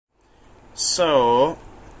So,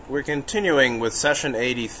 we're continuing with session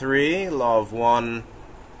 83. Law of One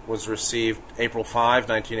was received April 5,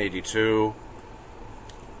 1982,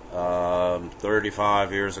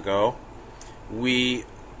 35 years ago. We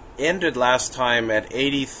ended last time at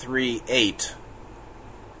 83.8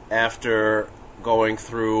 after going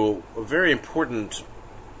through a very important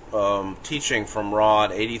teaching from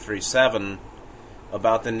Rod 83.7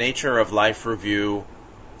 about the nature of life review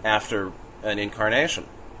after an incarnation.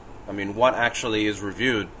 I mean, what actually is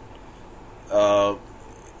reviewed, and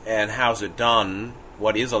how's it done?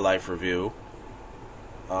 What is a life review?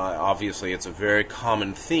 Obviously, it's a very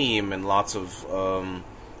common theme in lots of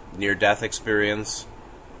near-death experience,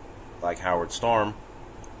 like Howard Storm,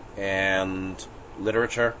 and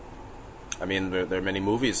literature. I mean, there are many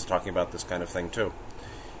movies talking about this kind of thing, too.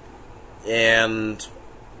 And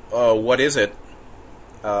what is it?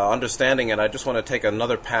 Understanding it, I just want to take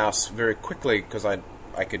another pass very quickly, because I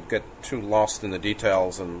could get too lost in the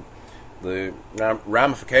details and the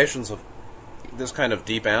ramifications of this kind of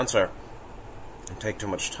deep answer and take too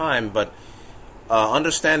much time. But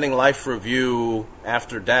understanding life review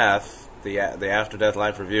after death, the after-death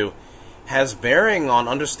life review, has bearing on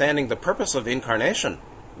understanding the purpose of incarnation,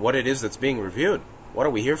 what it is that's being reviewed. What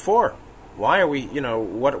are we here for? Why are we,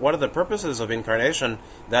 what are the purposes of incarnation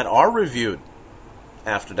that are reviewed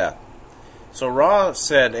after death? So Ra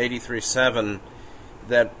said, 83.7,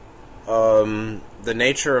 that the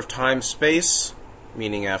nature of time-space,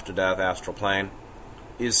 meaning after death, astral plane,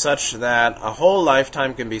 is such that a whole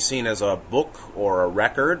lifetime can be seen as a book or a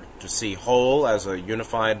record, to see whole as a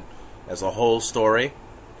unified, as a whole story.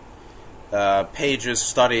 Pages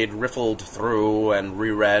studied, riffled through, and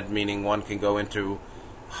reread, meaning one can go into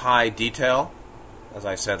high detail, as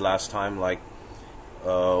I said last time, like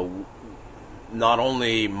not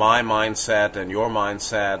only my mindset and your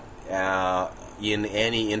mindset in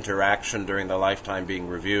any interaction during the lifetime being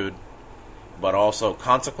reviewed, but also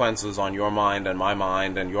consequences on your mind and my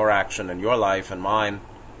mind and your action and your life and mine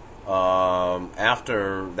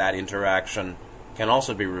after that interaction can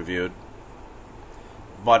also be reviewed.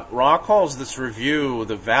 But Ra calls this review,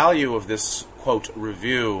 the value of this, quote,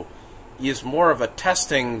 review, is more of a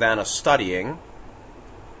testing than a studying.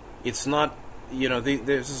 It's not,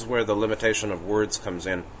 this is where the limitation of words comes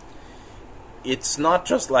in. It's not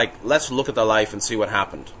just like, let's look at the life and see what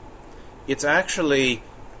happened. It's actually,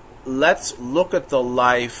 let's look at the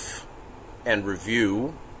life and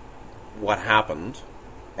review what happened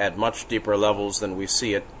at much deeper levels than we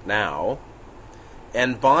see it now.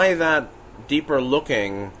 And by that deeper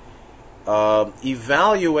looking,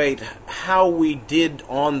 evaluate how we did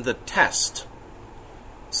on the test.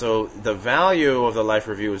 So the value of the life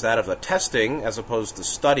review is that of the testing as opposed to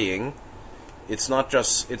studying. It's not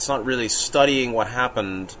really studying what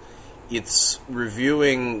happened. It's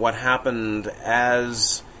reviewing what happened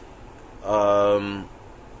as the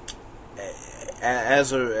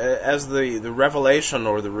revelation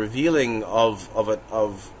or the revealing of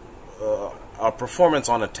a performance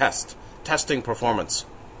on a test, testing performance.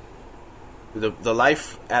 The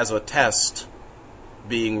life as a test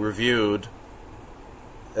being reviewed.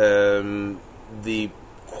 The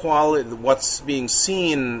quality, what's being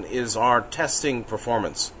seen is our testing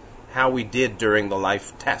performance, how we did during the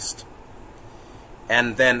life test.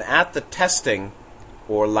 And then at the testing,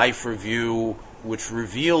 or life review, which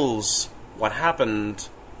reveals what happened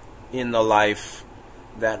in the life,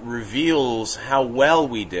 that reveals how well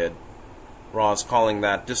we did. Ra's calling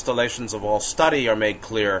that distillations of all study are made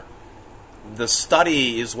clear. The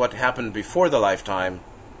study is what happened before the lifetime,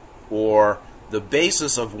 or the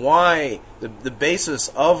basis of why, the basis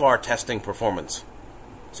of our testing performance.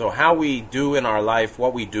 So how we do in our life,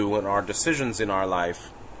 what we do in our decisions in our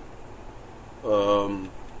life,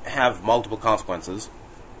 have multiple consequences.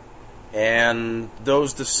 And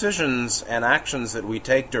those decisions and actions that we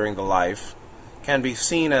take during the life can be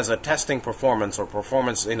seen as a testing performance or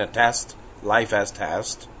performance in a test, life as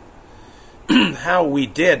test. How we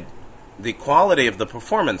did, the quality of the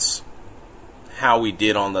performance, how we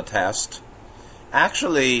did on the test,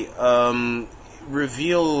 actually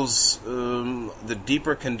reveals the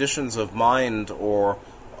deeper conditions of mind or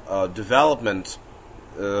development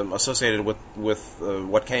associated with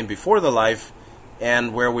what came before the life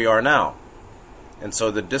and where we are now. And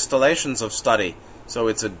so the distillations of study. So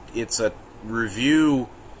it's a review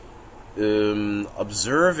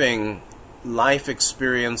observing life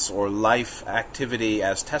experience or life activity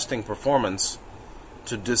as testing performance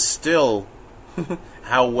to distill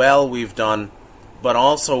how well we've done, but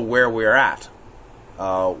also where we're at.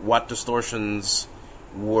 What distortions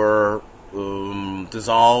were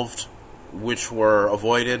dissolved, which were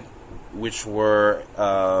avoided, which were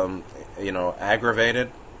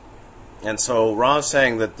aggravated. And so Ra is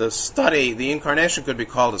saying that the incarnation could be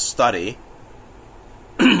called a study.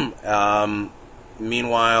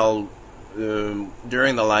 Meanwhile,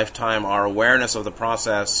 during the lifetime, our awareness of the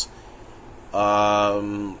process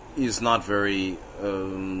is not very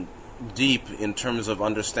deep in terms of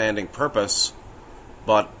understanding purpose,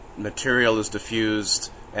 but material is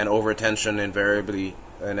diffused and over-attention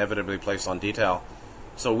inevitably placed on detail.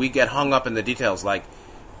 So we get hung up in the details, like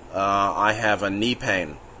I have a knee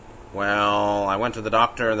pain. Well, I went to the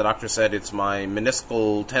doctor, and the doctor said it's my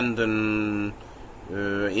meniscal tendon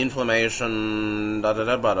inflammation,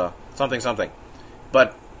 something.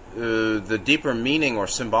 But the deeper meaning or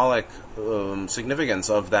symbolic significance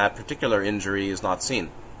of that particular injury is not seen.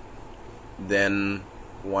 Then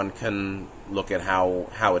one can look at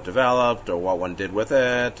how it developed or what one did with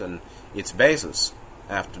it and its basis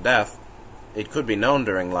after death. It could be known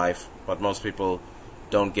during life, but most people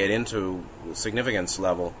don't get into the significance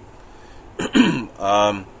level.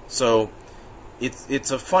 So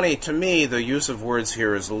it's a funny, to me, the use of words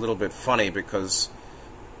here is a little bit funny because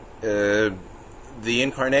the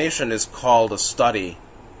incarnation is called a study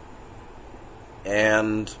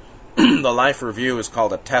and the life review is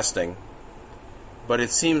called a testing. But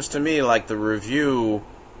it seems to me like the review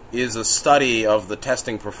is a study of the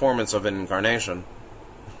testing performance of an incarnation.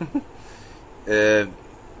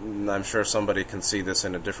 I'm sure somebody can see this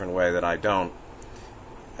in a different way that I don't.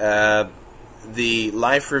 The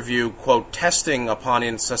life review, quote, testing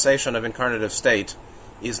upon cessation of incarnative state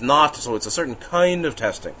is not, so it's a certain kind of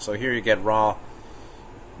testing. So here you get Ra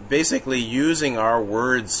basically using our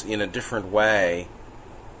words in a different way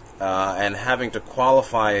and having to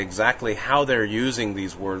qualify exactly how they're using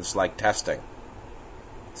these words like testing.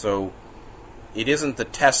 So it isn't the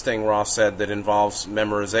testing, Ra said, that involves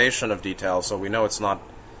memorization of details, so we know it's not,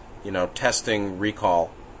 testing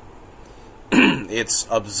recall. It's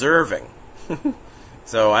observing.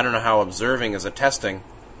 So I don't know how observing is a testing,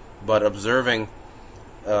 but observing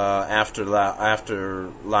after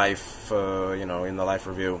life, in the life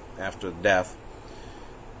review, after death,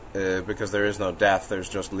 because there is no death, there's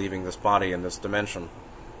just leaving this body in this dimension.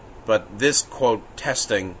 But this, quote,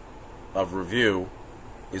 testing of review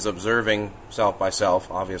is observing self by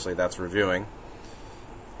self, obviously that's reviewing,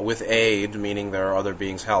 with aid, meaning there are other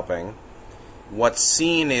beings helping. What's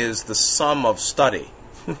seen is the sum of study.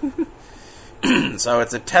 So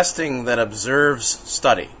it's a testing that observes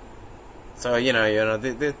study. So,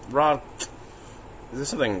 Ra, there's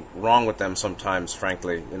something wrong with them sometimes,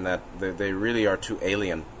 frankly, in that they really are too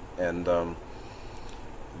alien and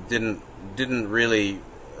didn't really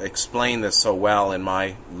explain this so well in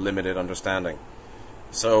my limited understanding.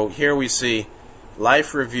 So here we see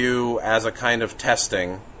life review as a kind of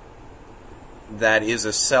testing that is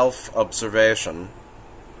a self-observation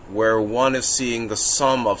where one is seeing the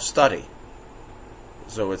sum of study.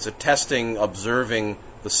 So it's a testing observing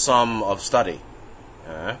the sum of study.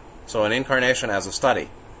 So an incarnation as a study.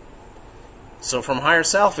 So from higher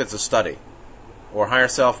self it's a study. Or higher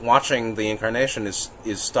self watching the incarnation is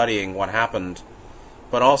studying what happened,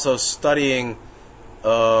 but also studying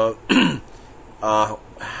where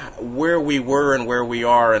we were and where we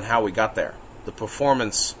are and how we got there. The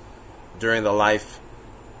performance during the life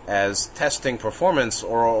as testing performance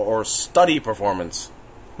or study performance.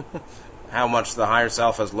 How much the higher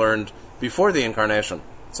self has learned before the incarnation.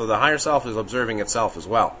 So the higher self is observing itself as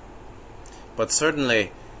well. But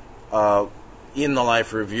certainly in the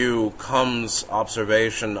life review comes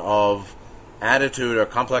observation of attitude or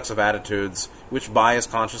complex of attitudes which bias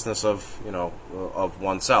consciousness of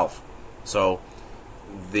oneself. So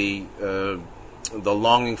the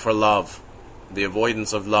longing for love, the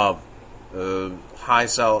avoidance of love, high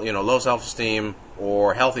self, low self-esteem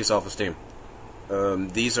or healthy self-esteem.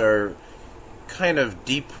 These are kind of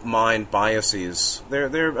deep mind biases.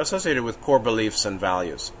 They're associated with core beliefs and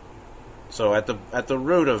values. So at the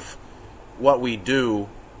root of what we do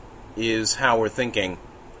is how we're thinking,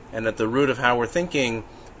 and at the root of how we're thinking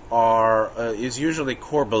is usually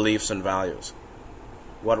core beliefs and values.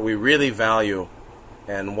 What we really value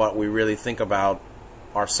and what we really think about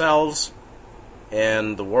ourselves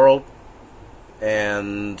and the world,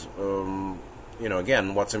 and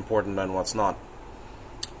again, what's important and what's not.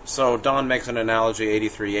 So Don makes an analogy,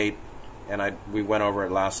 83.8, and we went over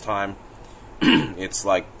it last time. It's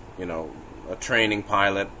like, a training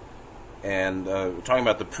pilot, and we're talking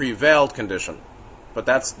about the pre-veiled condition. But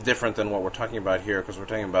that's different than what we're talking about here, because we're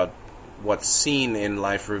talking about what's seen in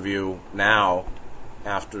life review now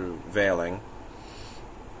after veiling.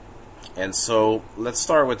 And so let's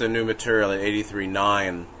start with the new material at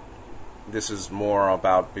 83.9. This is more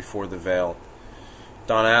about before the veil.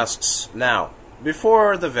 Don asks, now,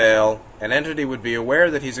 before the veil, an entity would be aware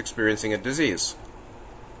that he's experiencing a disease.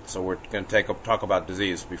 So we're going to talk about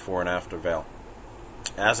disease before and after veil.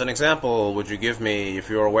 As an example, would you give me, if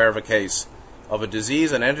you're aware of a case of a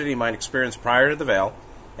disease an entity might experience prior to the veil,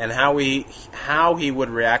 and how he would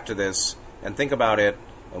react to this, and think about it,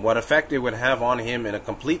 and what effect it would have on him in a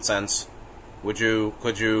complete sense? Could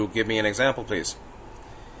you give me an example, please?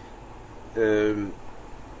 Don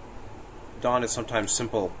is sometimes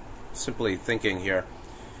simply thinking here.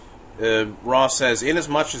 Ross says,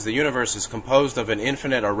 inasmuch as the universe is composed of an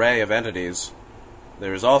infinite array of entities,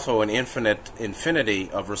 there is also an infinity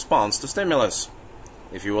of response to stimulus.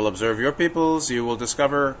 If you will observe your peoples, you will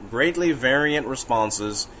discover greatly variant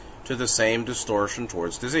responses to the same distortion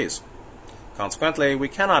towards disease. Consequently, we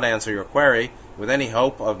cannot answer your query with any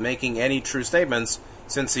hope of making any true statements,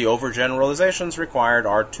 since the overgeneralizations required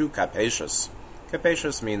are too capacious.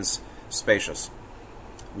 Capacious means spacious,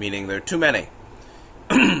 meaning there are too many.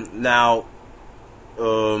 Now,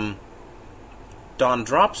 Don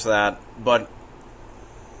drops that, but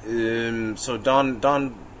so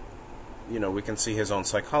Don, we can see his own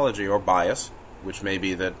psychology or bias, which may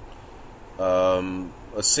be that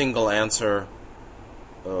a single answer,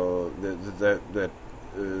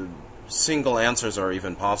 single answers are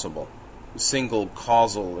even possible. Single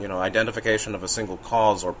causal, identification of a single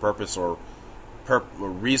cause or purpose or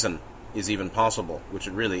reason is even possible, which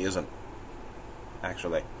it really isn't,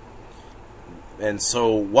 actually. And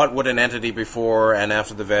so what would an entity before and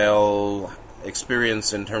after the veil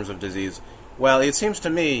experience in terms of disease? Well, it seems to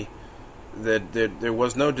me that there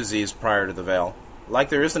was no disease prior to the veil, like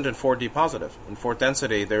there isn't in 4D positive. In fourth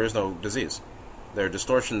density, there is no disease. There are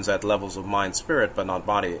distortions at levels of mind, spirit, but not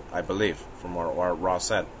body, I believe, from what Ross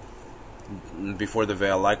said. Before the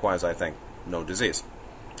veil, likewise, I think, no disease.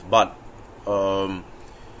 But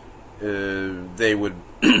they would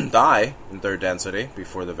die in third density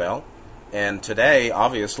before the veil. And today,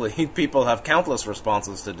 obviously, people have countless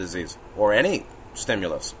responses to disease, or any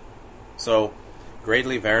stimulus. So,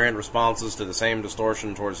 greatly variant responses to the same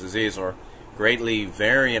distortion towards disease, or greatly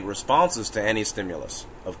variant responses to any stimulus,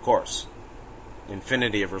 of course.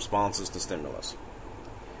 Infinity of responses to stimulus.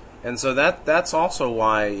 And so that's also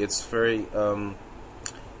why it's very,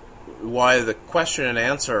 why the question and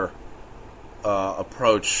answer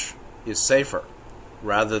approach is safer,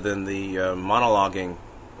 rather than the monologuing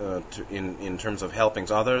in terms of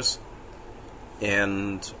helping others,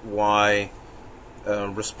 and why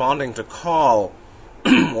responding to call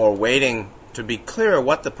or waiting to be clear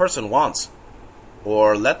what the person wants,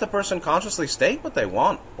 or let the person consciously state what they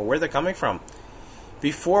want or where they're coming from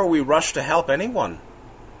before we rush to help anyone.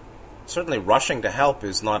 Certainly rushing to help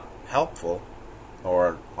is not helpful,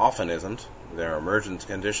 or often isn't. There are emergent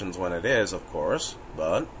conditions when it is, of course,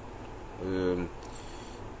 but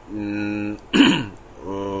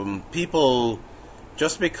people,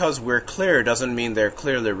 just because we're clear doesn't mean they're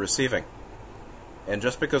clearly receiving. And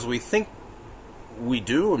just because we think we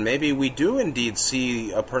do, and maybe we do indeed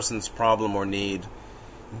see a person's problem or need,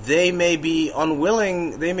 they may be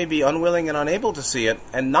unwilling and unable to see it,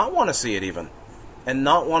 and not want to see it even, and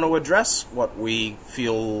not want to address what we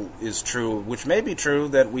feel is true, which may be true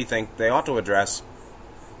that we think they ought to address.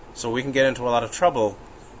 So we can get into a lot of trouble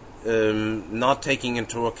not taking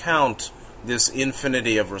into account this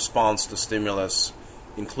infinity of response to stimulus,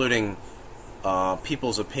 including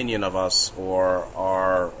people's opinion of us or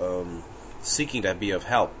our seeking to be of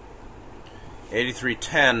help.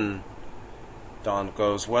 8310, Don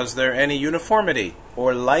goes, was there any uniformity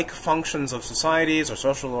or like functions of societies or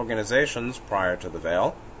social organizations prior to the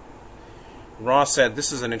veil? Ross said,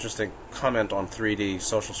 this is an interesting comment on 3D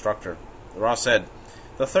social structure. Ross said,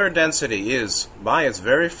 the third density is, by its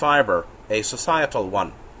very fiber, a societal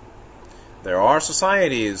one. There are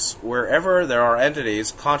societies wherever there are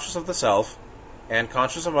entities conscious of the self and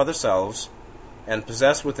conscious of other selves, and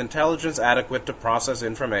possessed with intelligence adequate to process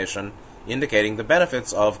information, indicating the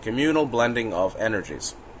benefits of communal blending of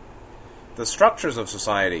energies. The structures of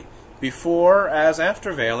society, before as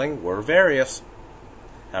after veiling, were various.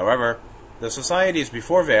 However, the societies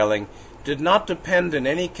before veiling did not depend in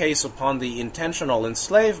any case upon the intentional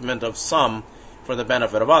enslavement of some for the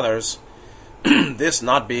benefit of others, this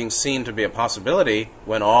not being seen to be a possibility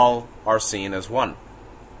when all are seen as one.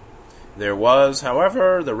 There was,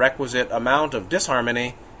 however, the requisite amount of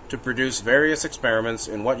disharmony to produce various experiments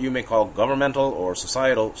in what you may call governmental or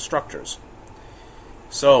societal structures.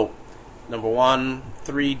 So, number one,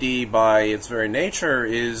 3D by its very nature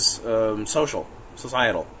is social,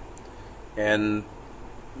 societal. And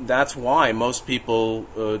that's why most people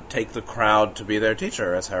take the crowd to be their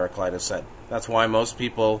teacher, as Heraclitus said. That's why most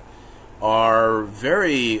people are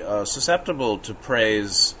very susceptible to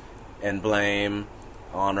praise and blame,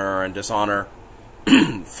 honor and dishonor,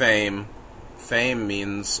 fame. Fame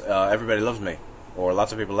means everybody loves me, or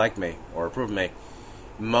lots of people like me, or approve of me.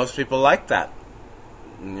 Most people like that.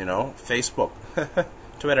 Facebook,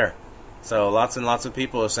 Twitter. So lots and lots of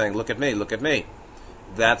people are saying, look at me, look at me.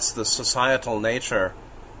 That's the societal nature.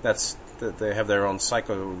 They have their own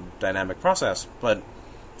psychodynamic process. But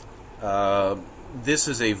this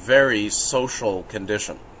is a very social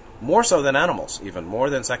condition. More so than animals, even.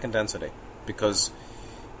 More than second density. Because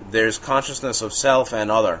there's consciousness of self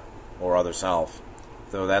and other, or other self.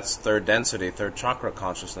 Though that's third density, third chakra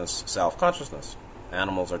consciousness, self-consciousness.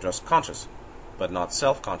 Animals are just conscious, but not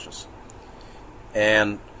self-conscious.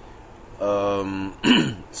 And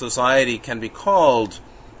society can be called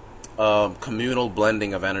communal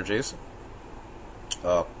blending of energies,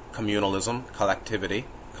 communalism, collectivity,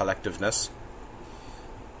 collectiveness.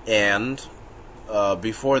 And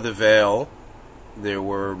before the veil, there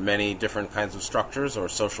were many different kinds of structures or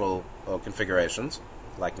social configurations,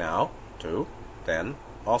 like now, too, then,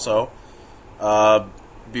 also.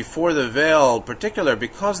 Before the veil, particular,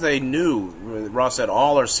 because they knew, Ra said,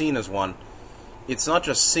 all are seen as one. It's not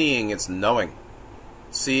just seeing, it's knowing.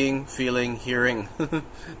 Seeing, feeling, hearing,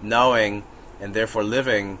 knowing, and therefore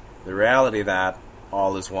living the reality that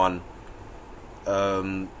all is one.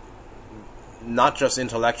 Not just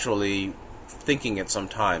intellectually thinking it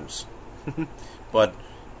sometimes, but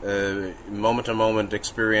moment to moment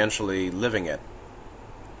experientially living it.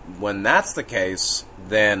 When that's the case,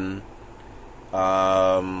 then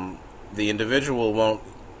the individual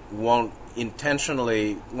won't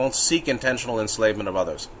seek intentional enslavement of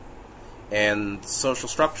others, and social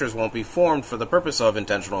structures won't be formed for the purpose of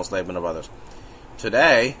intentional enslavement of others.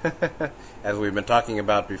 Today, as we've been talking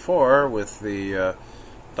about before, with the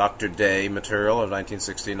Dr. Day material of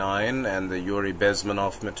 1969 and the Yuri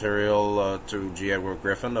Bezmenov material to G. Edward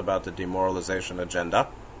Griffin about the demoralization agenda,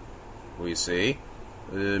 we see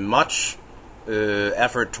much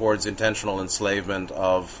effort towards intentional enslavement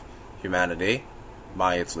of humanity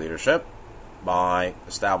by its leadership, by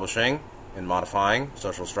establishing and modifying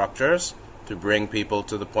social structures to bring people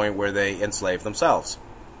to the point where they enslave themselves.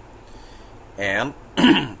 And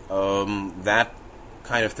that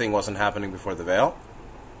kind of thing wasn't happening before the veil,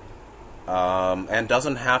 and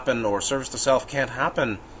doesn't happen, or service to self can't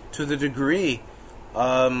happen to the degree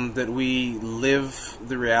that we live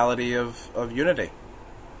the reality of unity.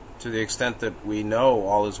 To the extent that we know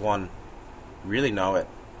all is one, really know it.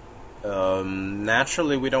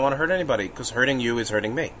 Naturally, we don't want to hurt anybody, because hurting you is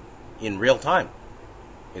hurting me in real time.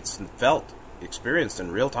 It's felt, experienced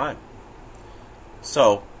in real time.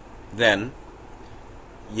 So, then,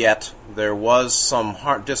 yet there was some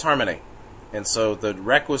disharmony. And so the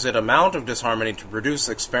requisite amount of disharmony to produce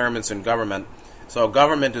experiments in government. So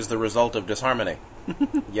government is the result of disharmony.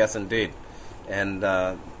 Yes, indeed. And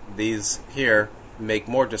these here make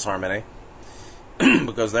more disharmony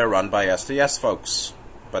because they're run by STS folks.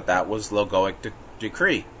 But that was logoic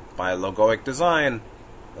decree. By logoic design,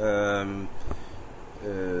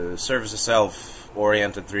 service to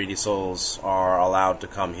self-oriented 3D souls are allowed to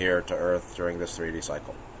come here to Earth during this 3D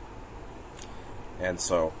cycle. And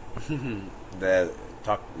so,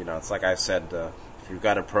 it's like I said, if you've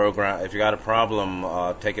got a problem,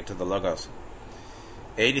 take it to the logos.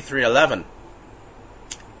 8311.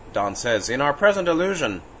 Don says, in our present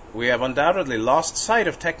illusion, we have undoubtedly lost sight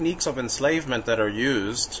of techniques of enslavement that are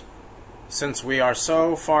used, since we are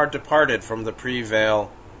so far departed from the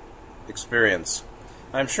pre-veil experience.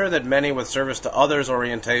 I am sure that many with service to others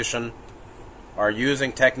orientation are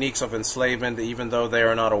using techniques of enslavement, even though they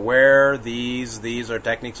are not aware these are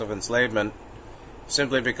techniques of enslavement,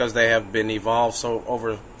 simply because they have been evolved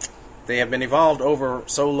over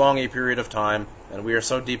so long a period of time, and we are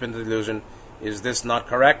so deep into the illusion. Is this not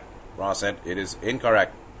correct? Ra said, it is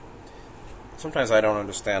incorrect. Sometimes I don't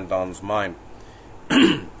understand Don's mind.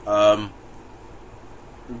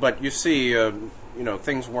 But you see,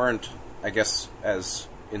 things weren't, I guess, as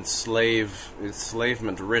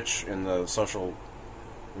enslavement rich in the social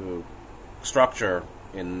structure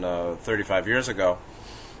in 35 years ago,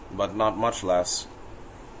 but not much less.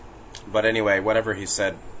 But anyway, whatever he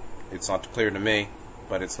said, it's not clear to me,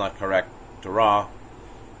 but it's not correct to Ra.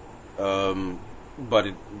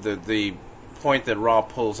 But the point that Ra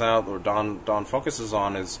pulls out, or Don focuses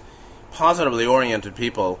on, is positively oriented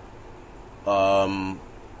people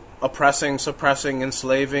oppressing, suppressing,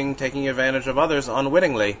 enslaving, taking advantage of others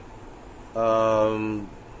unwittingly, and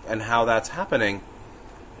how that's happening.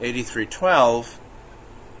 8312,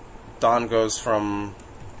 Don goes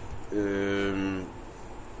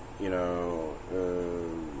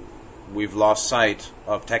we've lost sight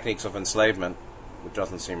of techniques of enslavement, which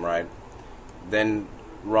doesn't seem right. Then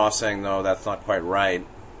Ross saying, no, that's not quite right,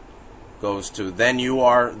 goes to, then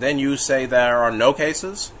you say there are no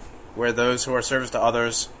cases where those who are service to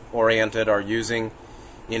others oriented are using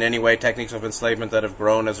in any way techniques of enslavement that have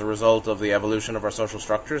grown as a result of the evolution of our social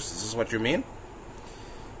structures. Is this what you mean?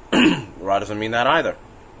 Ra doesn't mean that either.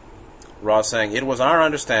 Ra saying, it was our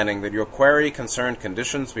understanding that your query concerned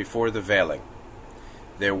conditions before the veiling.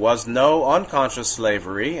 There was no unconscious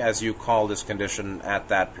slavery, as you call this condition, at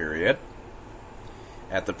that period.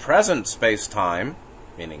 At the present space-time,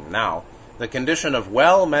 meaning now, the condition of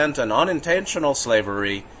well-meant and unintentional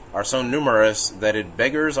slavery are so numerous that it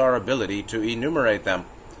beggars our ability to enumerate them.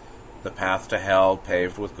 The path to hell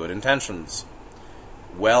paved with good intentions.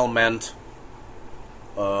 Well-meant,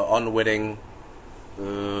 unwitting,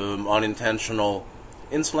 unintentional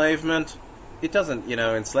enslavement. It doesn't,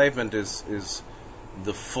 enslavement is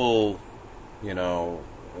the full,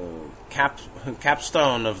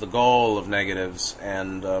 capstone of the goal of negatives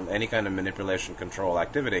and any kind of manipulation control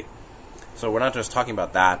activity. So we're not just talking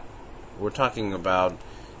about that. We're talking about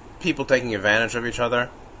people taking advantage of each other.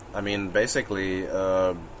 I mean, basically,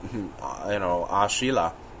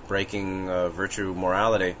 ashila, breaking virtue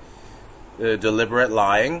morality, deliberate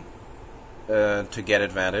lying to get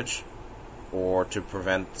advantage or to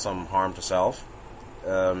prevent some harm to self,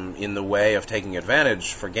 in the way of taking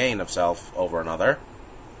advantage for gain of self over another,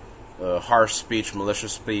 harsh speech,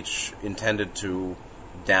 malicious speech intended to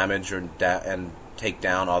damage and take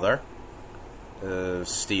down other,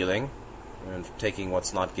 stealing and taking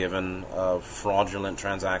what's not given, fraudulent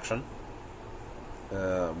transaction,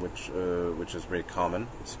 which is very common.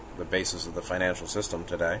 It's the basis of the financial system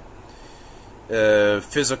today.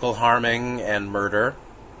 Physical harming and murder,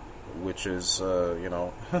 which is,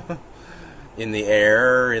 in the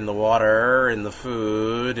air, in the water, in the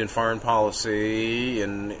food, in foreign policy,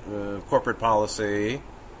 in corporate policy,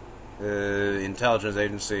 intelligence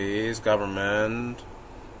agencies, government,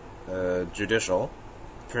 judicial,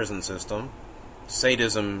 prison system.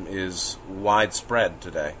 Sadism is widespread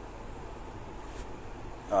today.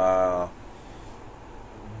 But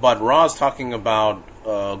Ra's talking about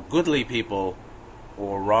goodly people,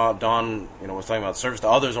 or Don, was talking about service to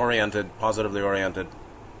others oriented, positively oriented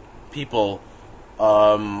people,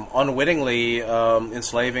 unwittingly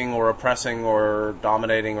enslaving or oppressing or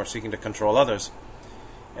dominating or seeking to control others.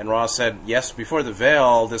 And Ross said, yes, before the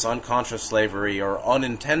veil, this unconscious slavery or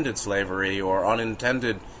unintended slavery or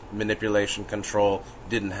unintended manipulation control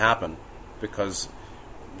didn't happen because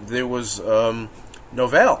there was no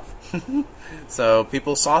veil. So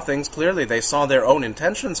people saw things clearly. They saw their own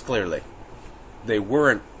intentions clearly. They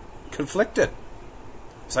weren't conflicted,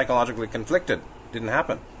 psychologically conflicted. Didn't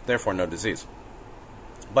happen. Therefore, no disease.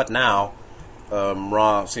 But now,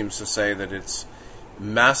 Ra seems to say that it's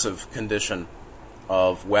massive condition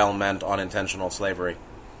of well-meant unintentional slavery.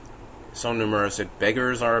 So numerous it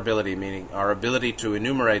beggars our ability, meaning our ability to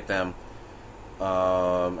enumerate them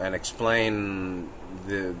and explain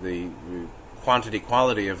the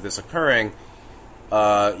quality of this occurring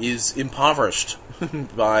is impoverished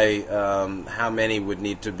by how many would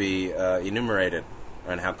need to be enumerated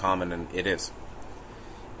and how common it is.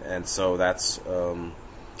 And so that's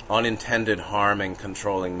unintended harming,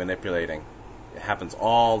 controlling, manipulating. It happens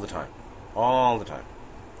all the time. All the time.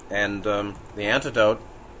 And the antidote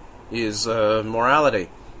is morality,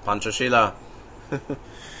 Panchashila.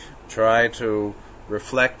 Try to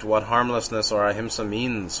reflect what harmlessness or ahimsa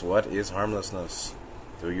means. What is harmlessness?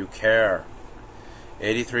 Do you care?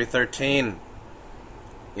 8313,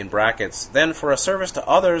 in brackets, then for a service to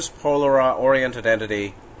others, polar-oriented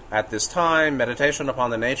entity, at this time, meditation upon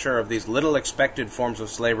the nature of these little expected forms of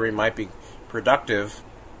slavery might be productive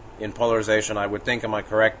in polarization, I would think. Am I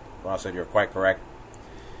correct? Ross said you're quite correct.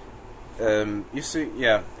 You see,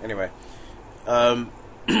 yeah, anyway.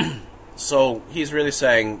 So he's really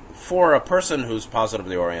saying, for a person who's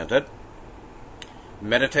positively oriented,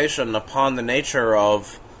 meditation upon the nature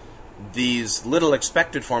of these little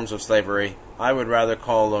expected forms of slavery, I would rather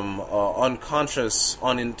call them unconscious,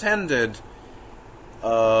 unintended,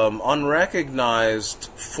 unrecognized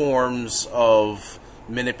forms of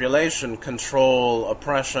manipulation, control,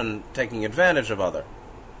 oppression, taking advantage of other.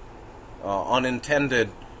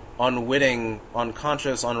 Unintended, unwitting,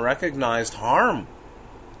 unconscious, unrecognized harm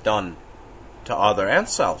done to other and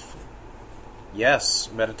self.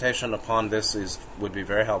 Yes, meditation upon this would be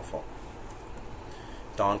very helpful.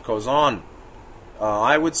 Don goes on.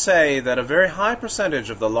 I would say that a very high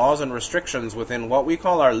percentage of the laws and restrictions within what we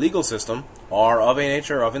call our legal system are of a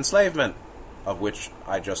nature of enslavement, of which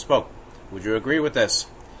I just spoke. Would you agree with this?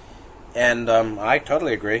 And I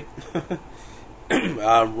totally agree.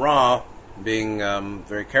 Ra, being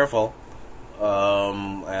very careful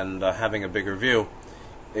and having a bigger view,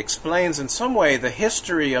 explains in some way the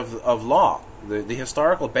history of law, the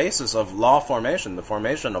historical basis of law formation, the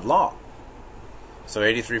formation of law. So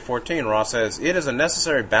 83:14, Ra says, "It is a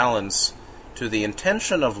necessary balance to the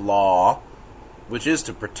intention of law, which is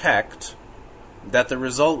to protect, that the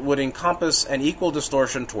result would encompass an equal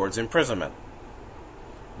distortion towards imprisonment.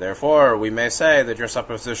 Therefore, we may say that your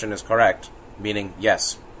supposition is correct," meaning,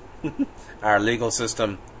 yes, our legal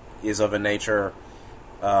system is of a nature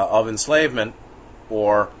of enslavement,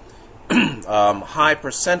 or high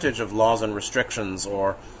percentage of laws and restrictions,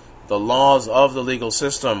 or the laws of the legal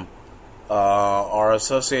system are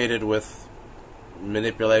associated with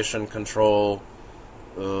manipulation, control,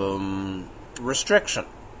 restriction.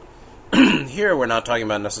 Here we're not talking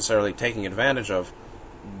about necessarily taking advantage of,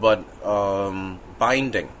 but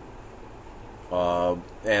binding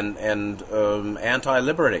and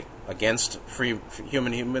anti-liberty, against free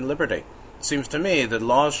human liberty. It seems to me that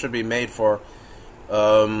laws should be made for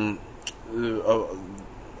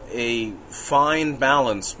a fine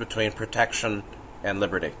balance between protection and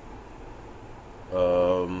liberty.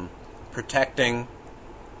 Protecting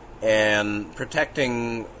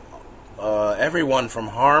everyone from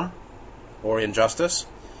harm or injustice,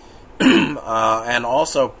 and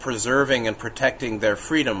also preserving and protecting their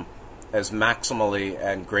freedom as maximally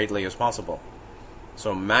and greatly as possible.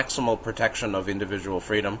 So maximal protection of individual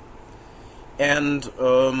freedom, and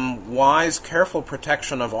wise, careful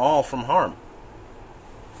protection of all from harm.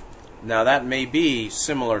 Now that may be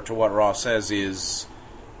similar to what Ra says is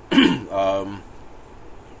the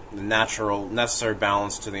necessary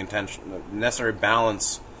balance to the intention, necessary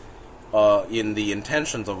balance in the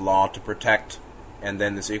intentions of law to protect, and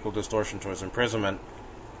then this equal distortion towards imprisonment.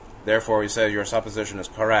 Therefore, he says your supposition is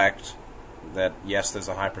correct, that yes, there's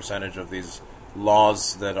a high percentage of these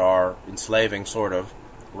laws that are enslaving, sort of.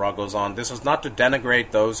 Ra goes on, "This is not to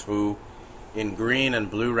denigrate those who, in green and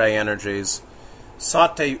blue ray energies,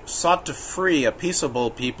 sought to free a peaceable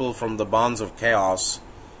people from the bonds of chaos,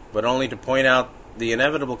 but only to point out the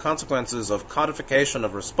inevitable consequences of codification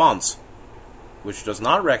of response, which does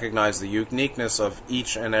not recognize the uniqueness of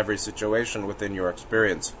each and every situation within your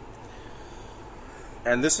experience."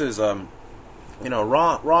 And this is,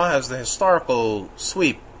 Ra has the historical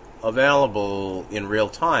sweep available in real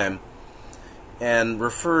time, and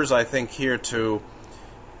refers, I think, here to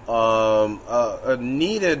a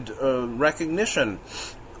needed recognition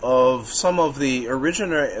of some of the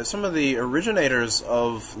originators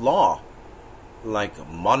of law, like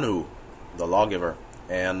Manu, the lawgiver,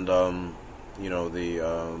 and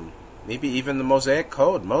maybe even the Mosaic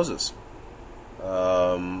Code, Moses,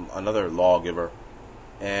 another lawgiver,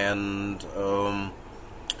 and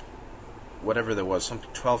whatever there was, some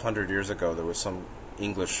 1,200 years ago, there was some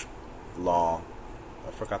English law.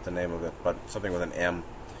 I forgot the name of it, but something with an M,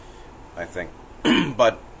 I think.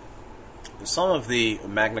 But some of the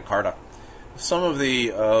Magna Carta, some of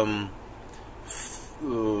the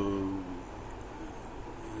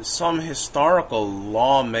some historical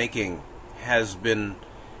lawmaking has been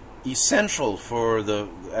essential for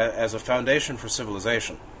as a foundation for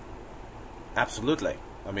civilization. Absolutely.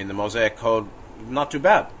 I mean, the Mosaic Code, not too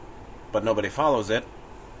bad, but nobody follows it,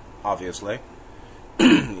 obviously.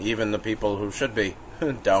 Even the people who should be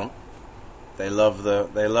don't. They love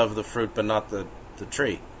the fruit, but not the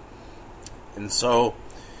tree. And so,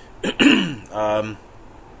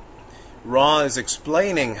 Ra is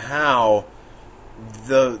explaining how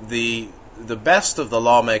the best of the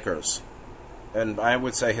lawmakers, and I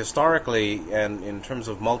would say historically and in terms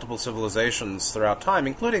of multiple civilizations throughout time,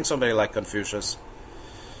 including somebody like Confucius,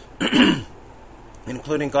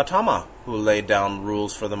 including Gautama, who laid down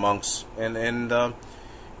rules for the monks, and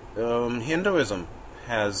Hinduism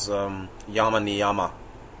has yama niyama,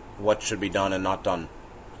 what should be done and not done.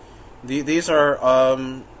 These are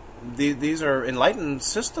enlightened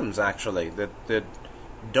systems, actually, that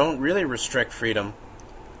don't really restrict freedom,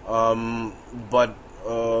 but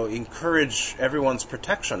encourage everyone's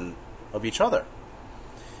protection of each other,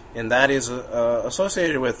 and that is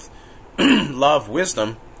associated with love,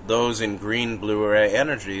 wisdom, those in green, blue ray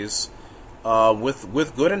energies,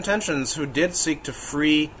 with good intentions, who did seek to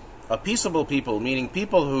free a peaceable people, meaning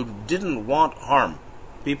people who didn't want harm,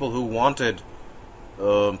 people who wanted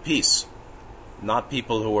peace, not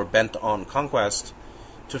people who were bent on conquest,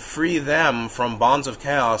 to free them from bonds of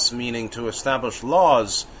chaos, meaning to establish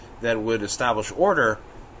laws that would establish order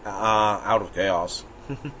out of chaos,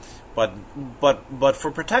 but for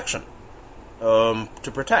protection,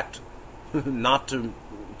 to protect, not to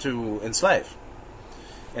enslave.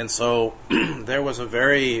 And so there was a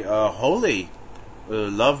very holy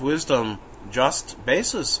love, wisdom, just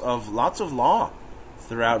basis of lots of law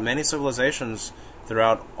throughout many civilizations,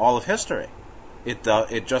 throughout all of history.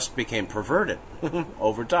 It just became perverted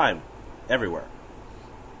over time, everywhere.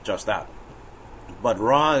 Just that. But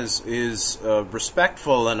Ra is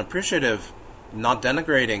respectful and appreciative, not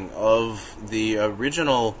denigrating of the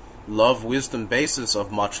original love, wisdom basis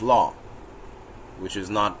of much law, which is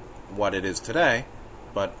not what it is today,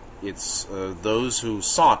 but it's those who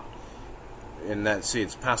sought, in that, see,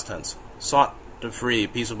 it's past tense, sought to free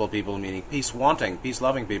peaceable people, meaning peace-wanting,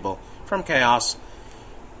 peace-loving people, from chaos.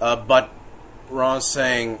 But Ra is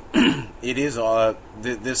saying it is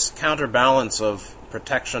this counterbalance of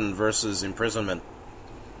protection versus imprisonment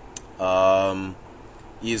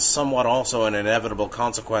is somewhat also an inevitable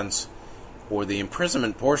consequence for the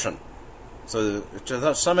imprisonment portion. So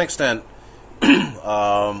to some extent,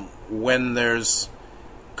 when there's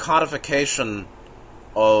codification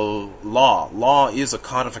of law is a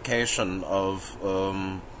codification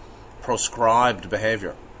of proscribed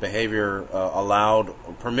behavior allowed,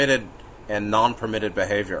 permitted, and non-permitted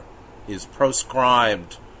behavior is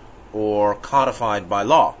proscribed or codified by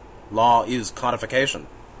law. Law is codification.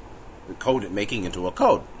 The code, making into a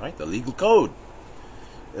code, right? The legal code.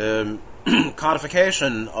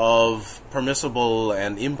 Codification of permissible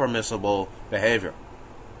and impermissible behavior.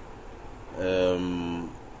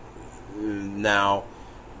 Now,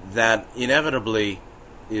 that inevitably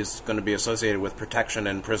is going to be associated with protection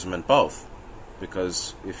and imprisonment both,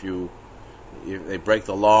 because if they break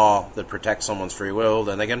the law that protects someone's free will,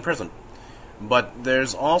 then they get imprisoned. But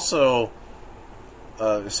there's also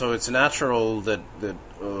so it's natural that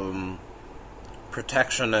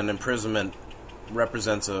protection and imprisonment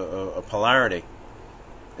represents a polarity.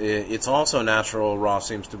 It's also natural, Ross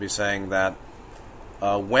seems to be saying, that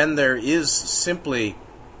when there is simply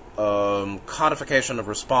codification of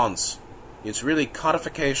response, it's really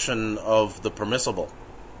codification of the permissible.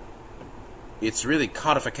 It's really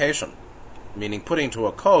codification, meaning putting to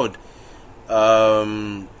a code,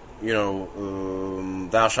 thou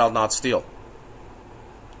shalt not steal.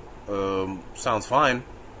 Sounds fine,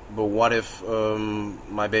 but what if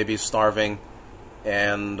my baby's starving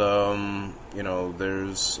and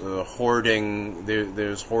there's hoarding,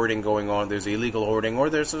 there's hoarding going on, there's illegal hoarding, or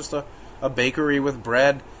there's just a bakery with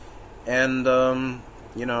bread, and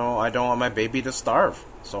I don't want my baby to starve,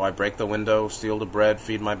 so I break the window, steal the bread,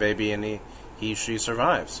 feed my baby, and she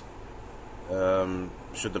survives.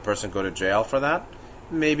 Should the person go to jail for that?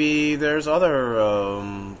 Maybe there's other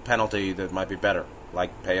penalty that might be better,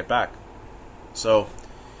 like pay it back. So,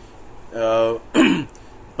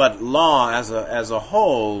 but law as a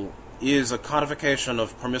whole is a codification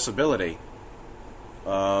of permissibility,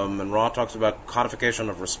 and Ra talks about codification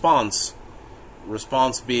of response.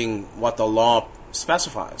 Response being what the law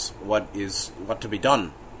specifies, what to be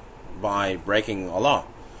done by breaking a law.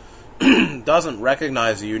 Doesn't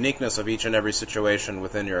recognize the uniqueness of each and every situation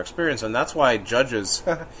within your experience, and that's why judges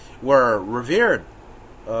were revered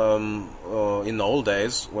in the old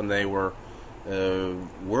days, when they were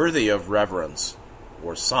worthy of reverence,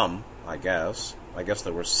 or some, I guess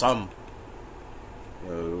there were some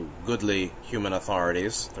goodly human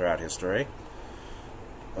authorities throughout history,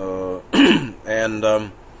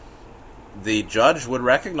 and the judge would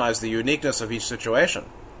recognize the uniqueness of each situation.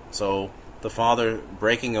 So the father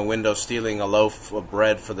breaking a window, stealing a loaf of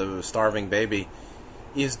bread for the starving baby,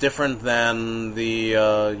 is different than the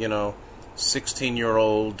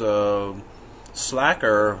 16-year-old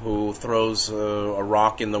slacker who throws a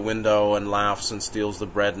rock in the window and laughs and steals the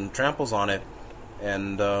bread and tramples on it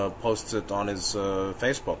and posts it on his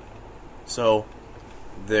Facebook. So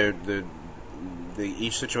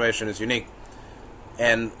each situation is unique,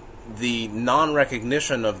 and the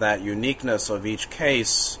non-recognition of that uniqueness of each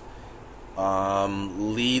case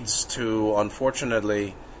leads to,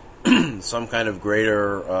 unfortunately, some kind of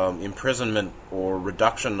greater imprisonment or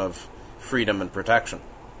reduction of freedom and protection.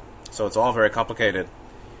 So it's all very complicated,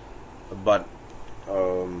 but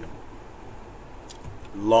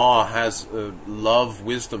law has love,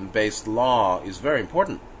 wisdom-based law is very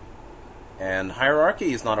important, and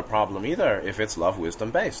hierarchy is not a problem either if it's love,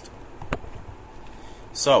 wisdom-based.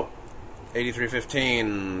 So,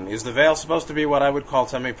 8315, is the veil supposed to be what I would call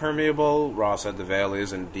semi-permeable? Ra said the veil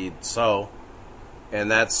is indeed so. And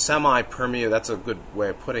that's semi-permeable, that's a good way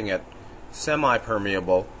of putting it.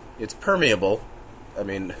 Semi-permeable. It's permeable. I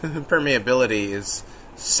mean, permeability is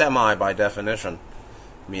semi by definition,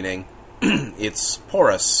 meaning it's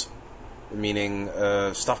porous, meaning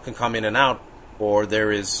stuff can come in and out, or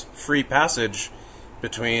there is free passage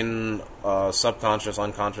between subconscious,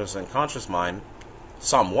 unconscious, and conscious mind.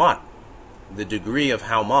 somewhat. The degree of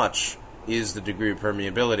how much is the degree of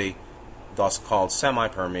permeability, thus called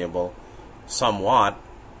semi-permeable. Somewhat,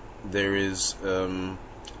 there is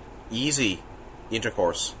easy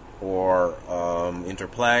intercourse or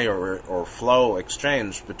interplay or flow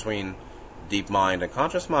exchange between deep mind and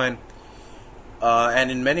conscious mind.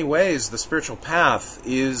 And in many ways, the spiritual path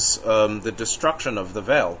is the destruction of the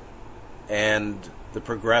veil, and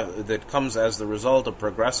that comes as the result of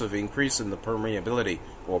progressive increase in the permeability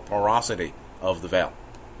or porosity of the veil,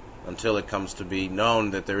 until it comes to be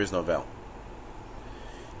known that there is no veil.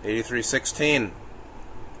 83:16,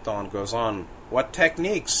 Don goes on, what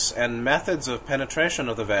techniques and methods of penetration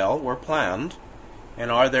of the veil were planned, and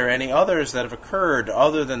are there any others that have occurred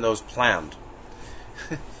other than those planned?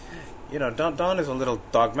 Don is a little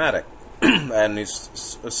dogmatic, and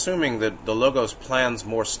he's assuming that the Logos plans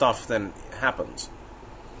more stuff than happens.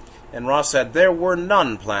 And Ra said, there were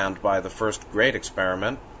none planned by the first great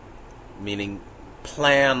experiment, meaning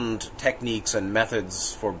planned techniques and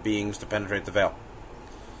methods for beings to penetrate the veil.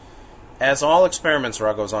 As all experiments,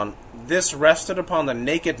 Ra goes on, this rested upon the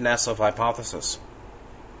nakedness of hypothesis.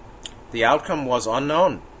 The outcome was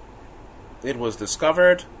unknown. It was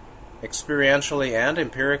discovered, experientially and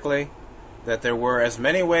empirically, that there were as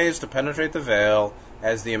many ways to penetrate the veil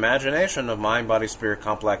as the imagination of mind-body-spirit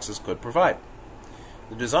complexes could provide.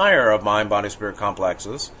 The desire of mind-body-spirit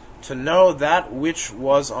complexes to know that which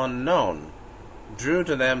was unknown drew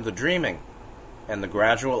to them the dreaming and the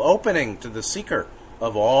gradual opening to the seeker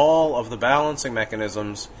of all of the balancing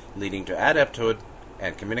mechanisms leading to adepthood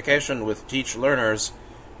and communication with teach-learners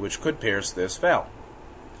which could pierce this veil.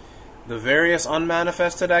 The various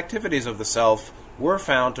unmanifested activities of the self were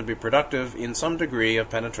found to be productive in some degree of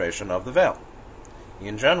penetration of the veil.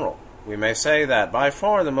 In general, we may say that by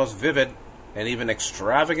far the most vivid and even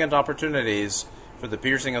extravagant opportunities for the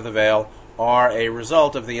piercing of the veil are a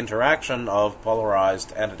result of the interaction of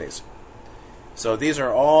polarized entities. So these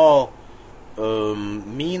are all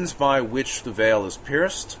means by which the veil is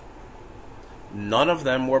pierced. None of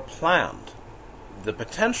them were planned. The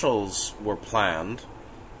potentials were planned,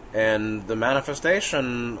 and the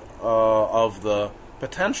manifestation of the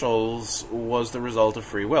potentials was the result of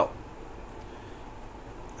free will.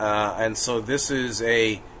 And so this is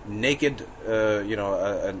a naked,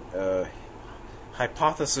 a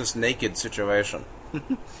hypothesis naked situation.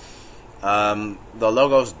 The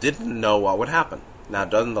Logos didn't know what would happen. Now,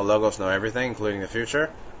 doesn't the Logos know everything, including the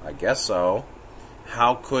future? I guess so.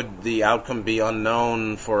 How could the outcome be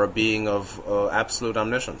unknown for a being of absolute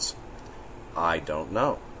omniscience? I don't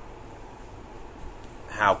know.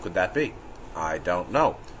 How could that be? I don't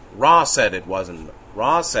know. Ra said it wasn't.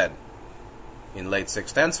 Ra said in late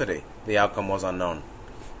 6th density the outcome was unknown.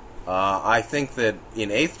 I think that in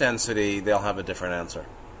 8th density they'll have a different answer.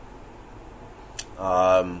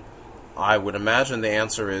 I would imagine the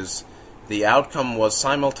answer is the outcome was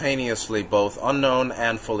simultaneously both unknown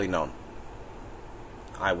and fully known.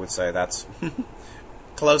 I would say that's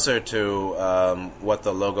closer to what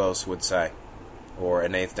the Logos would say, or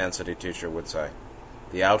an 8th density teacher would say.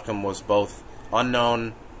 The outcome was both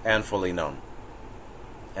unknown and fully known.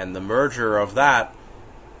 And the merger of that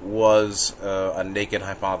was a naked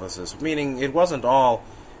hypothesis, meaning it wasn't all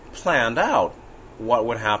planned out what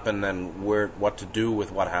would happen and what to do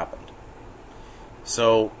with what happened.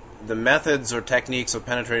 So the methods or techniques of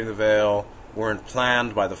penetrating the veil weren't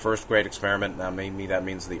planned by the first great experiment. Now maybe that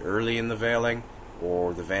means the early in the veiling,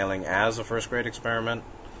 or the veiling as a first great experiment.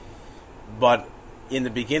 But in the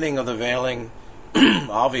beginning of the veiling,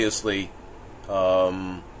 obviously,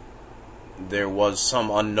 there was some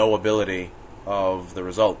unknowability of the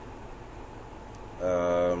result.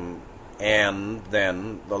 And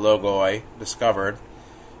then the Logoi discovered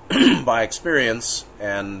by experience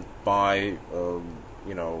and by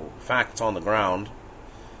facts on the ground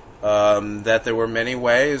that there were many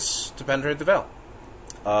ways to penetrate the veil,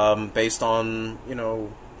 based on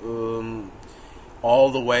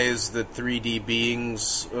all the ways that 3D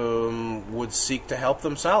beings would seek to help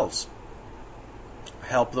themselves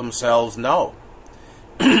know,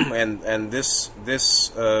 and this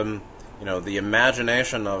the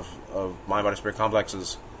imagination of mind body spirit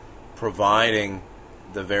complexes providing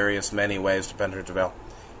the various many ways to penetrate the veil.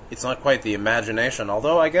 It's not quite the imagination,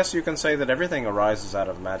 although I guess you can say that everything arises out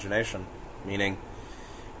of imagination. Meaning,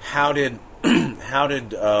 how did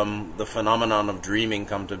the phenomenon of dreaming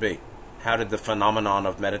come to be? How did the phenomenon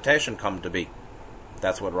of meditation come to be?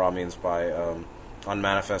 That's what Ra means by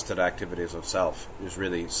unmanifested activities of self. Is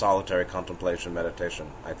really solitary contemplation,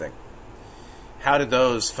 meditation, I think. How did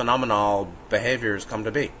those phenomenal behaviors come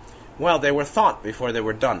to be? Well, they were thought before they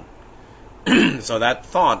were done. So that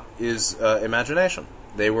thought is imagination.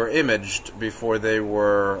 They were imaged before they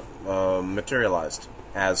were materialized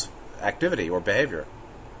as activity or behavior,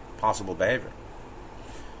 possible behavior.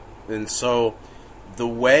 And so the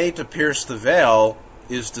way to pierce the veil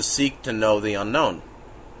is to seek to know the unknown.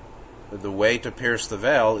 The way to pierce the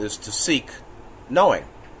veil is to seek knowing.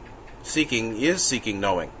 Seeking is seeking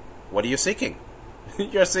knowing. What are you seeking?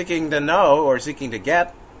 You're seeking to know or seeking to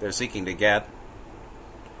get. They're seeking to get.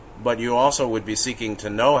 But you also would be seeking to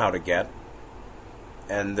know how to get.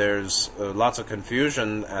 And there's lots of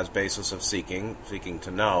confusion as basis of seeking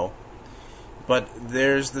to know. But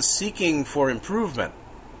there's the seeking for improvement.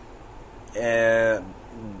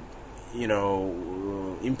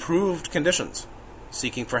 Improved conditions.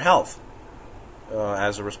 Seeking for health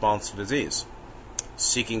as a response to disease.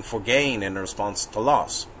 Seeking for gain in response to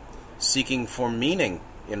loss. Seeking for meaning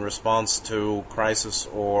in response to crisis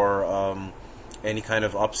or any kind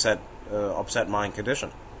of upset mind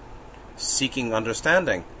condition. Seeking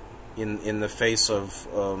understanding in the face of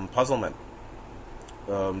puzzlement.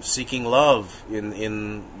 Seeking love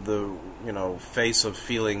in the face of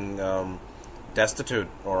feeling destitute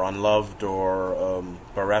or unloved or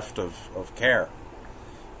bereft of care.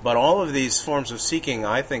 But all of these forms of seeking,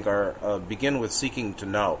 I think, are begin with seeking to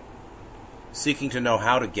know. Seeking to know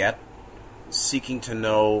how to get. Seeking to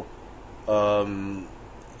know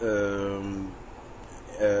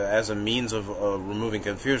as a means of removing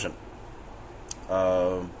confusion.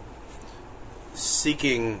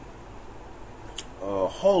 Seeking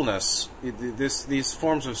wholeness. These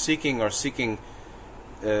forms of seeking are seeking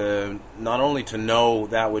not only to know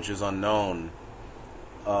that which is unknown,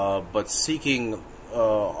 but seeking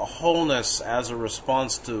a wholeness as a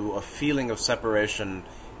response to a feeling of separation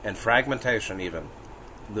and fragmentation even.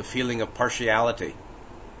 The feeling of partiality.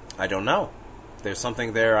 I don't know. There's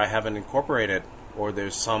something there I haven't incorporated, or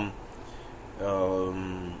there's something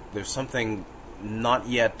not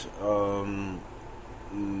yet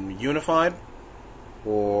unified,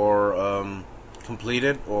 or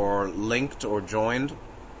completed, or linked, or joined.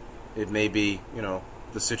 It may be,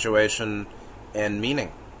 the situation and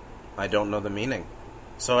meaning. I don't know the meaning.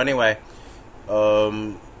 So anyway,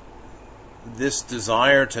 this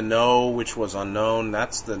desire to know which was unknown,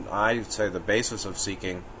 that's I'd say the basis of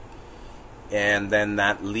seeking. And then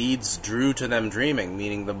that drew to them dreaming,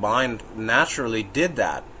 meaning the mind naturally did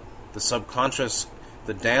that. The subconscious,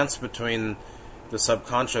 the dance between the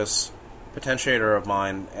subconscious potentiator of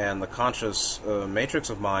mind and the conscious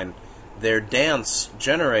matrix of mind, their dance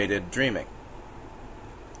generated dreaming.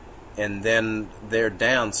 And then their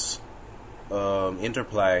dance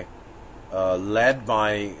interplay, led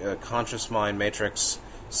by a conscious mind matrix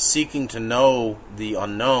seeking to know the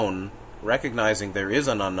unknown, recognizing there is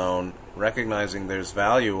an unknown, recognizing there's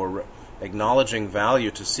value, or acknowledging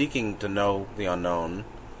value to seeking to know the unknown,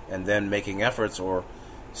 and then making efforts or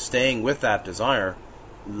staying with that desire,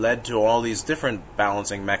 led to all these different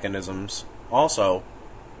balancing mechanisms, also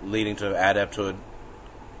leading to adepthood,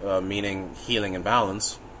 meaning healing and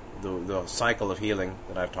balance, the cycle of healing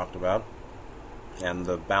that I've talked about, and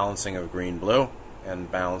the balancing of green-blue,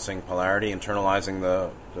 and balancing polarity, internalizing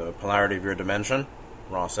the polarity of your dimension,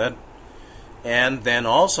 Ra said. And then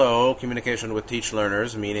also communication with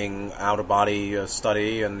teach-learners, meaning out-of-body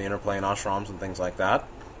study and the interplay in ashrams and things like that,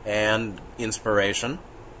 and inspiration.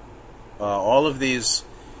 All of these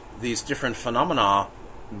different phenomena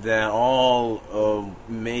that all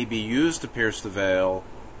may be used to pierce the veil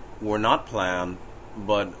were not planned,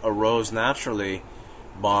 but arose naturally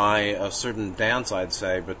by a certain dance, I'd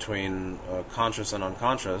say, between conscious and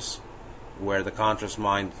unconscious, where the conscious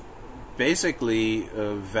mind basically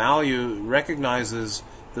recognizes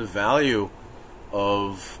the value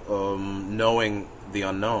of knowing the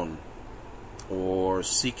unknown, or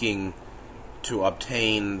seeking to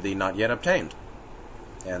obtain the not yet obtained,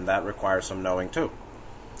 and that requires some knowing too.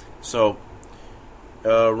 So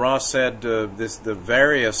Ross said the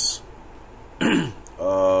various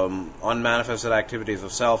unmanifested activities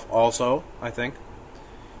of self also, I think.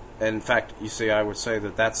 In fact, you see, I would say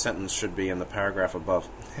that sentence should be in the paragraph above.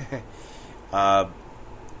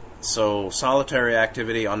 So solitary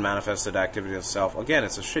activity, unmanifested activity of self. Again,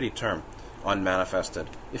 it's a shitty term, unmanifested.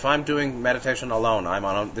 If I'm doing meditation alone,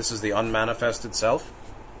 this is the unmanifested self?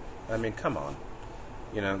 I mean, come on.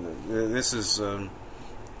 This is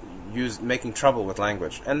making trouble with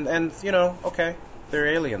language. And okay, they're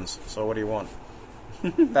aliens, so what do you want?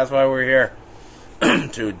 That's why we're here.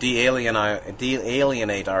 To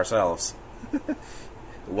de-alienate ourselves.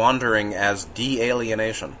 Wandering as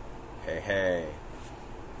de-alienation. Hey.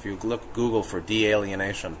 If you Google for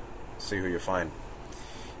de-alienation, see who you find.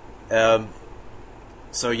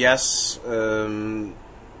 So yes,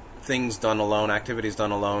 things done alone, activities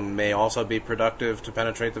done alone, may also be productive to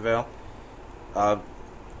penetrate the veil.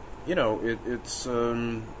 It's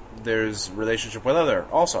there's relationship with other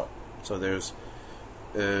also. So there's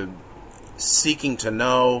seeking to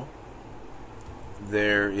know.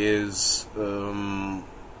 There is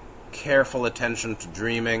careful attention to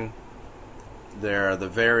dreaming. There are the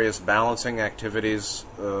various balancing activities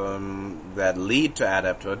that lead to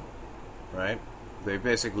adepthood, right? They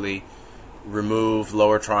basically remove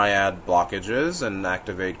lower triad blockages and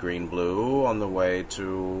activate green-blue on the way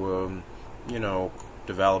to,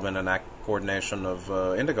 development and coordination of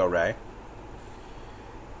indigo ray.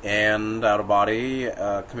 And out-of-body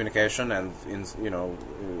communication and,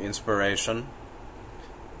 inspiration.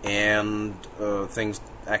 And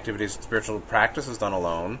activities, spiritual practices done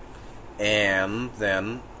alone. And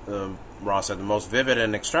then, Ross said, the most vivid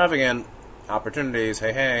and extravagant opportunities,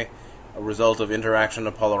 a result of interaction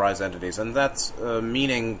of polarized entities. And that's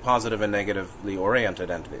meaning positive and negatively oriented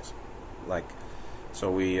entities.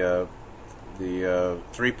 The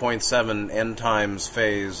 3.7 end times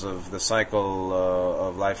phase of the cycle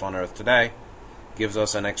of life on Earth today gives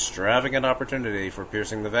us an extravagant opportunity for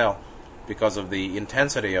piercing the veil because of the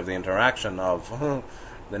intensity of the interaction of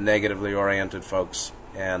the negatively oriented folks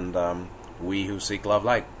and we who seek love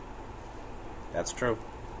light. That's true.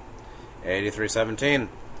 8317.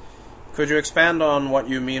 Could you expand on what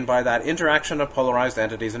you mean by that interaction of polarized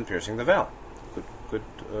entities in piercing the veil? Good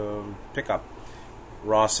pickup.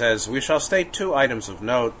 Ross says, we shall state 2 items of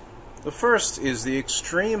note. The first is the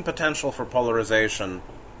extreme potential for polarization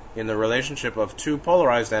in the relationship of 2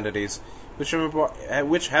 polarized entities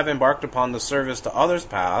which have embarked upon the service to others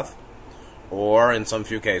path, or, in some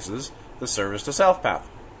few cases, the service to self path.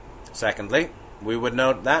 Secondly, we would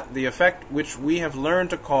note that the effect which we have learned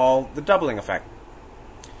to call the doubling effect.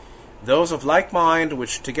 Those of like mind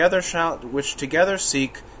which together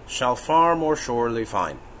seek shall far more surely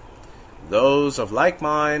find. Those of like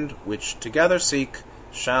mind which together seek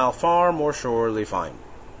shall far more surely find.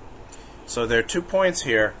 So there are 2 points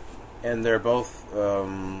here, and they're both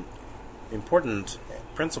important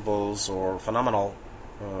principles or phenomenal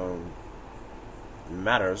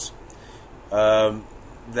matters.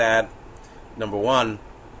 That, number 1,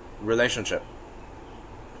 relationship.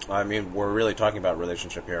 I mean, we're really talking about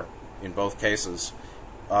relationship here in both cases.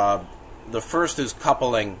 The first is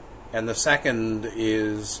coupling, and the second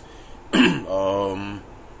is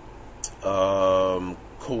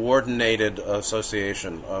coordinated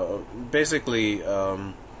association. Basically,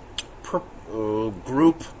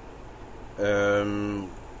 group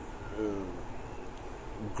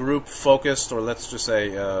focused, or let's just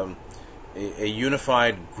say a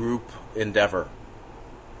unified group endeavor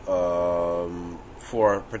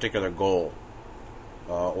for a particular goal,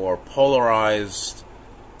 or polarized.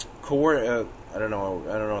 I don't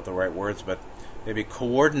know what the right words, but maybe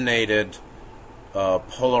coordinated,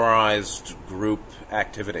 polarized group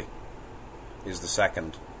activity is the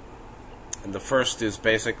second. And the first is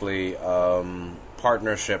basically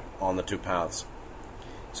partnership on the 2 paths.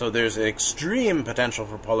 So there's an extreme potential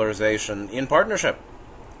for polarization in partnership.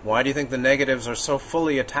 Why do you think the negatives are so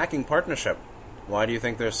fully attacking partnership? Why do you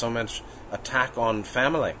think there's so much attack on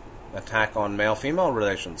family, attack on male-female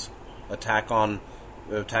relations, attack on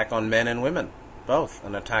men and women, both,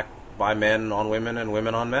 an attack by men on women and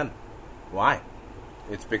women on men? Why?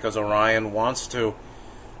 It's because Orion wants to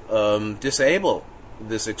disable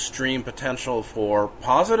this extreme potential for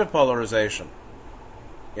positive polarization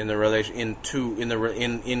in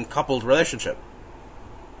the in coupled relationship.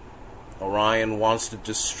 Orion wants to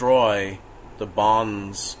destroy the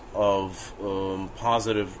bonds of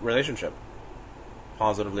positive relationship,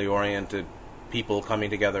 positively oriented people coming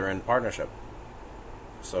together in partnership.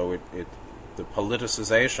 So the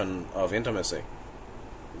politicization of intimacy,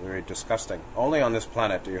 very disgusting. Only on this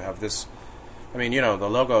planet do you have this. I mean, the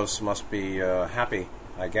Logos must be happy,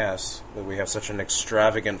 I guess, that we have such an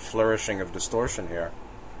extravagant flourishing of distortion here.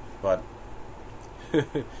 But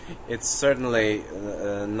it's certainly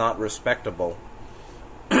not respectable.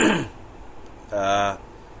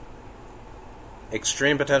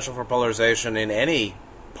 Extreme potential for polarization in any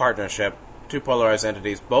partnership, 2 polarized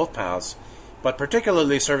entities, both paths, but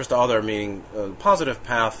particularly service to other, meaning positive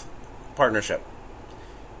path partnership.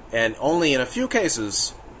 And only in a few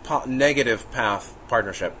cases, negative path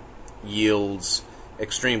partnership yields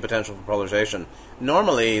extreme potential for polarization.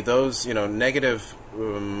 Normally, those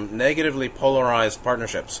negatively polarized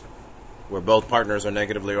partnerships, where both partners are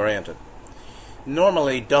negatively oriented,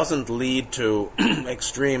 normally doesn't lead to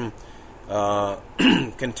extreme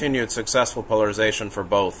continued successful polarization for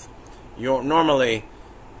both. Normally,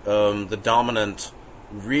 the dominant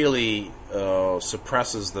really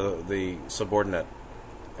suppresses the subordinate.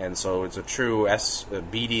 And so it's a true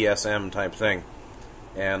BDSM type thing.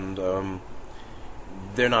 And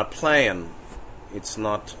they're not playing. It's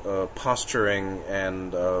not posturing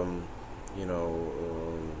and,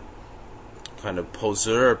 kind of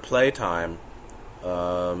poseur playtime.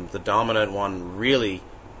 The dominant one really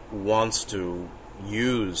wants to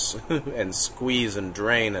use and squeeze and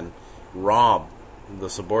drain and rob the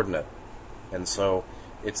subordinate. And so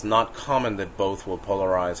it's not common that both will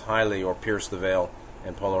polarize highly or pierce the veil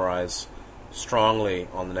and polarize strongly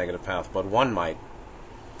on the negative path, but one might.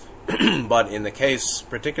 But in the case,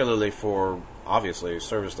 particularly for, obviously,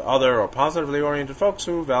 service to other or positively oriented folks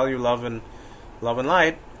who value love and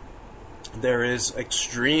light, there is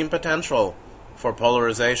extreme potential for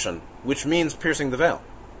polarization, which means piercing the veil.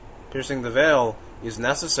 Piercing the veil is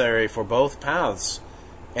necessary for both paths'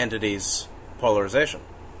 entities' polarization.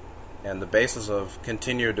 And the basis of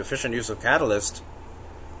continued efficient use of catalyst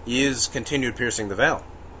is continued piercing the veil.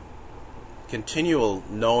 Continual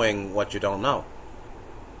knowing what you don't know.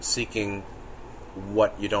 Seeking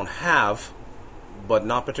what you don't have, but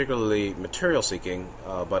not particularly material seeking,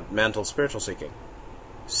 but mental, spiritual seeking.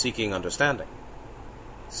 Seeking understanding.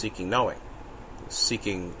 Seeking knowing.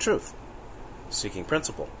 Seeking truth. Seeking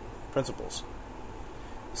principles.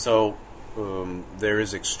 So there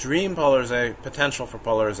is extreme potential for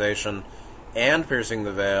polarization and piercing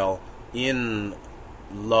the veil in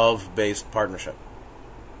love-based partnership.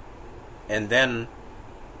 And then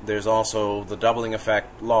there's also the doubling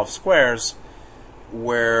effect, law of squares,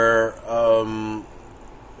 where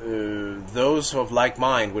those of like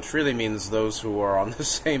mind, which really means those who are on the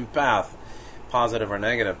same path, positive or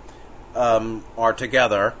negative, are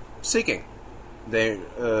together seeking. They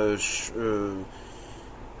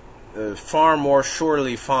far more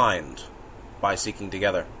surely find by seeking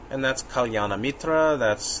together. And that's Kalyana Mitra,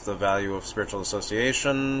 that's the value of spiritual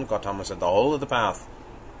association. Gautama said the whole of the path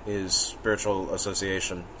is spiritual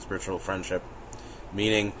association, spiritual friendship,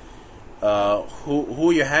 meaning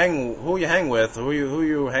who you hang with, who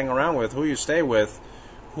you hang around with, who you stay with,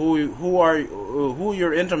 who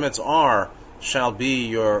your intimates are, shall be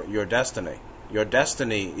your destiny. Your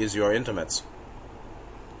destiny is your intimates.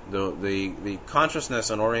 The consciousness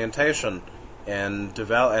and orientation and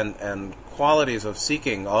and qualities of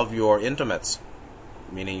seeking of your intimates,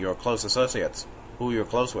 meaning your close associates, who you're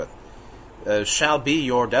close with, shall be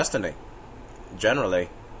your destiny, generally,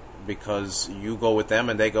 because you go with them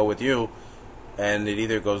and they go with you, and it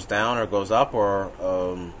either goes down or goes up, or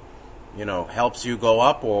helps you go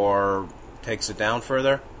up or takes it down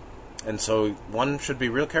further. And so one should be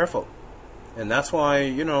real careful. And that's why,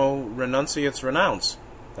 renunciates renounce.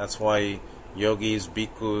 That's why yogis,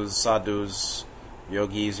 bhikkhus, sadhus,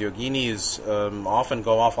 yogis, yoginis often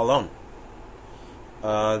go off alone.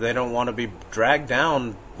 They don't want to be dragged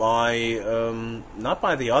down by, not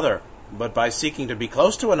by the other, but by seeking to be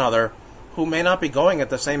close to another who may not be going at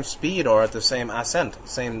the same speed or at the same ascent,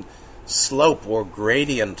 same slope or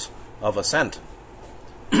gradient of ascent,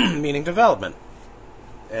 meaning development.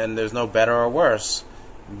 And there's no better or worse,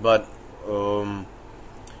 but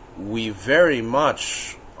we very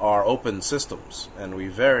much are open systems, and we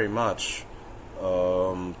very much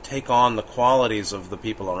take on the qualities of the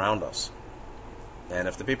people around us. And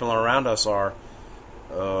if the people around us are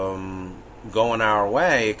going our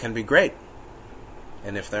way, it can be great.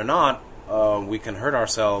 And if they're not, we can hurt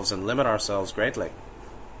ourselves and limit ourselves greatly.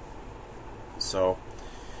 So,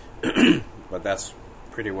 but that's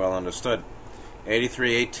pretty well understood.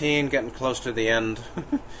 8318, getting close to the end.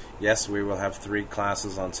 Yes, we will have 3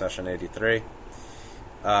 classes on session 83.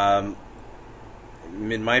 It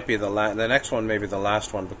might be the next one may be the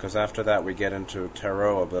last one, because after that we get into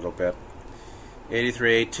tarot a little bit.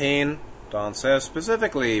 8318, Don says,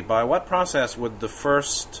 specifically, by what process would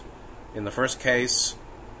in the first case,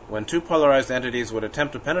 when 2 polarized entities would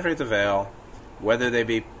attempt to penetrate the veil, whether they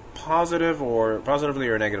be positively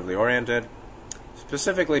or negatively oriented,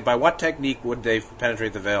 specifically, by what technique would they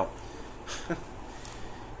penetrate the veil?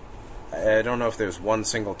 I don't know if there's one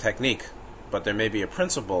single technique, but there may be a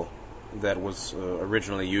principle that was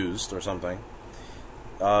originally used or something.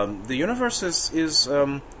 The universe is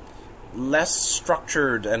less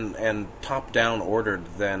structured and top-down ordered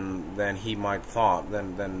than he might thought,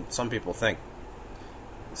 than some people think.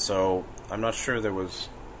 So I'm not sure there was,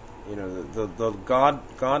 the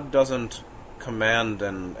God doesn't command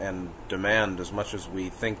and demand as much as we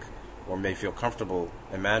think or may feel comfortable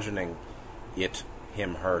imagining it,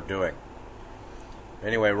 him, her doing.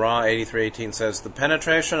 Anyway, Ra 8318 says, the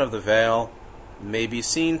penetration of the veil may be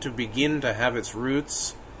seen to begin to have its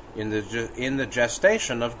roots in the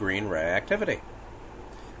gestation of green ray activity.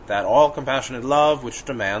 that all compassionate love which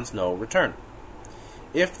demands no return.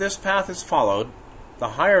 If this path is followed, the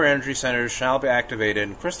higher energy centers shall be activated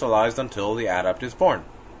and crystallized until the adept is born.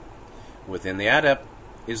 Within the adept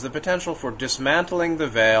is the potential for dismantling the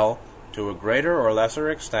veil to a greater or lesser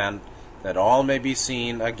extent, that all may be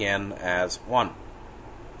seen again as one.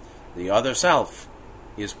 The other self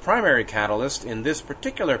is primary catalyst in this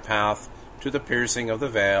particular path to the piercing of the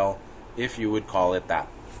veil, if you would call it that.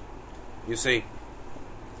 You see,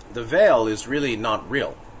 the veil is really not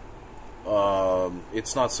real.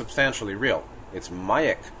 It's not substantially real. It's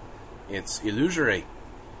mayic. It's illusory.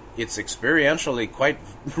 It's experientially quite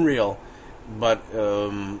real, but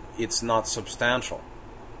it's not substantial.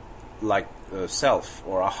 Like self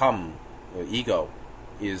or aham, ego,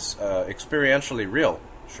 is experientially real.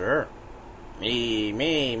 Sure.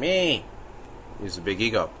 Me, is a big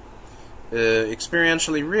ego.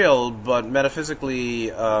 Experientially real, but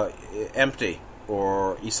metaphysically empty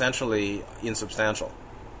or essentially insubstantial.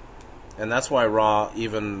 And that's why Ra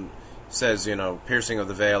even says, piercing of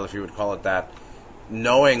the veil, if you would call it that,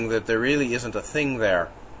 knowing that there really isn't a thing there,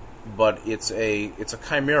 but it's a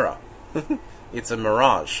chimera. It's a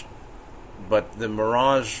mirage. But the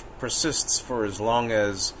mirage persists for as long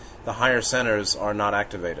as the higher centers are not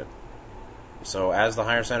activated. So as the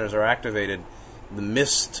higher centers are activated, the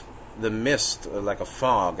mist, like a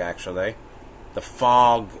fog actually, the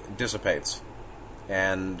fog dissipates.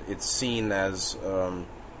 And it's seen as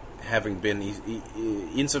having been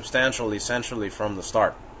insubstantial essentially from the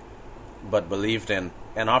start, but believed in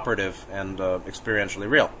and operative and experientially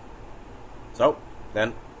real. So,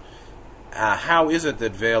 then, how is it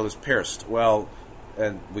that veil is pierced? Well,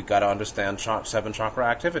 we got to understand seven chakra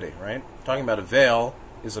activity, right? Talking about a veil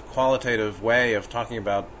is a qualitative way of talking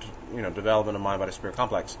about, development of mind-body-spirit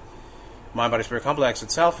complex. Mind-body-spirit complex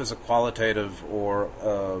itself is a qualitative or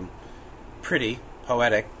pretty,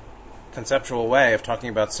 poetic, conceptual way of talking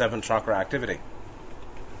about seven chakra activity.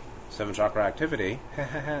 Seven chakra activity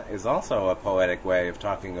is also a poetic way of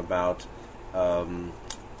talking about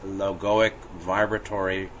logoic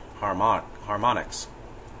vibratory harmonics,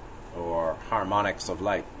 or harmonics of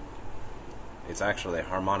light. It's actually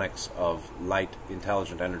harmonics of light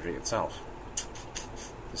intelligent energy itself.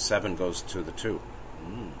 The seven goes to the two,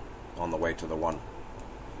 on the way to the one.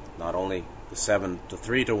 Not only the 7 to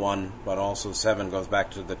 3 to 1, but also 7 goes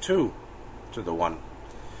back to the 2 to the 1.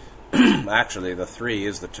 Actually, the 3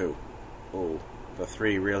 is the 2. Oh, the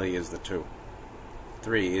 3 really is the 2.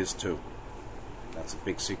 3 is 2. That's a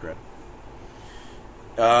big secret.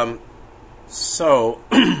 The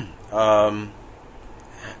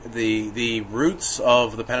roots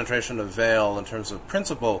of the penetration of veil in terms of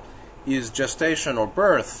principle is gestation or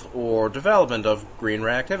birth or development of green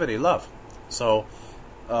reactivity, love. So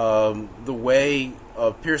the way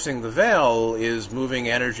of piercing the veil is moving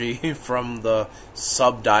energy from the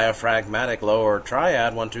sub-diaphragmatic lower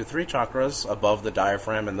triad, 1, 2, 3 chakras above the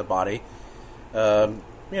diaphragm in the body, to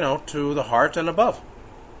the heart and above.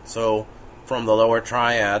 So from the lower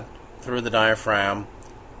triad through the diaphragm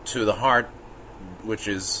to the heart, which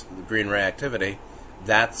is the green reactivity,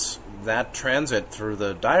 that transit through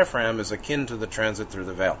the diaphragm is akin to the transit through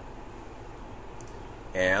the veil.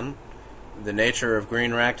 And the nature of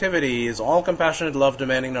green reactivity is all compassionate love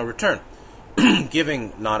demanding no return.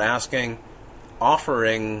 Giving, not asking,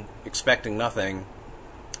 offering, expecting nothing,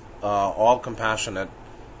 all compassionate.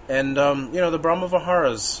 And, the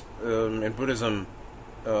Brahma-Viharas in Buddhism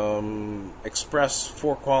express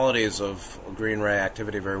 4 qualities of green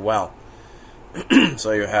reactivity very well.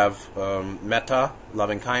 So you have metta,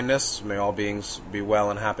 loving kindness, may all beings be well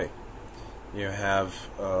and happy. You have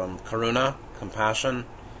karuna, compassion,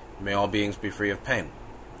 may all beings be free of pain.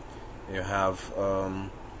 You have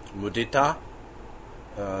mudita,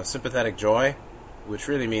 sympathetic joy, which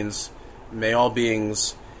really means may all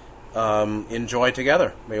beings enjoy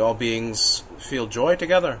together. May all beings feel joy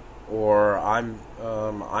together. Or I'm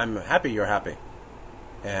happy you're happy.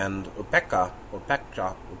 And upekkha,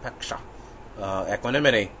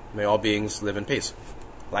 equanimity, may all beings live in peace.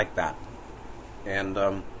 Like that.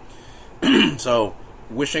 And so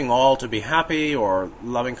wishing all to be happy, or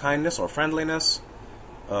loving kindness, or friendliness,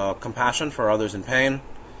 compassion for others in pain,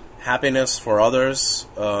 happiness for others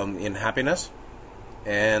in happiness,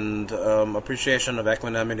 and appreciation of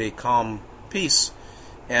equanimity, calm, peace,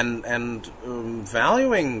 and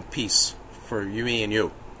valuing peace for you, me, and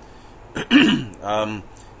you.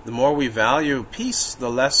 The more we value peace, the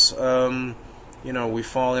less we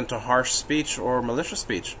fall into harsh speech or malicious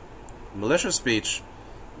speech. Malicious speech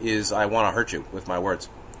is, I want to hurt you with my words.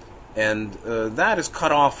 And that is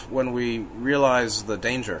cut off when we realize the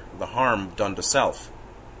danger, the harm done to self.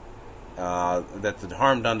 that the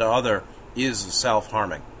harm done to other is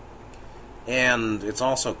self-harming. And it's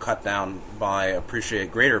also cut down by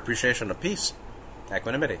greater appreciation of peace,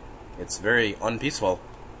 equanimity. It's very unpeaceful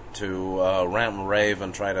to rant and rave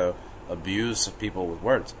and try to abuse people with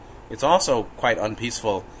words. It's also quite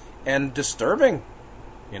unpeaceful and disturbing.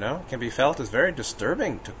 It can be felt as very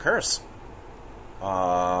disturbing to curse,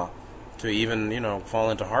 to even fall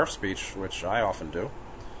into harsh speech, which I often do.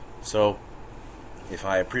 So, if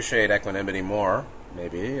I appreciate equanimity more,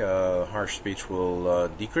 maybe harsh speech will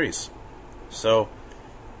decrease. So,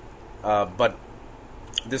 but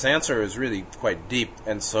this answer is really quite deep,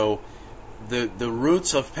 and so the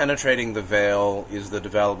roots of penetrating the veil is the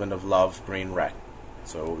development of love, green, red.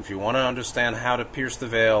 So if you want to understand how to pierce the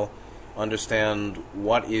veil, understand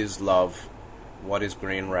what is love, what is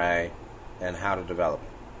green ray, and how to develop it.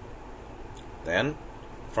 Then,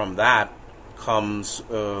 from that comes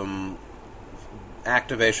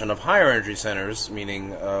activation of higher energy centers,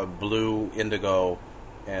 meaning blue, indigo,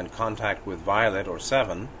 and contact with violet, or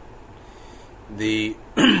 7. The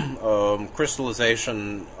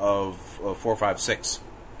crystallization of 4, 5, 6,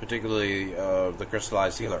 particularly the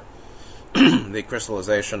crystallized healer. The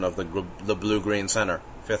crystallization of the blue-green center,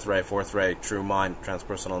 5th ray, 4th ray, true mind,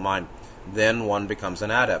 transpersonal mind. Then one becomes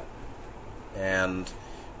an adept. And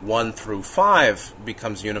 1 through 5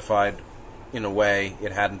 becomes unified in a way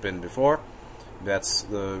it hadn't been before. That's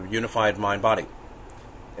the unified mind-body.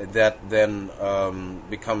 That then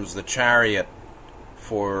becomes the chariot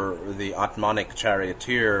for the Atmanic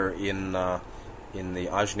charioteer in the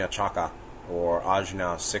Ajna Chakra, or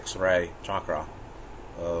Ajna 6-ray chakra.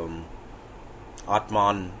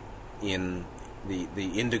 Atman in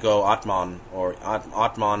the indigo Atman, or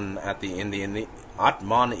Atman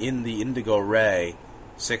Atman in the indigo ray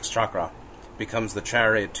 6 chakra, becomes the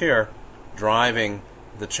charioteer driving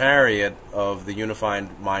the chariot of the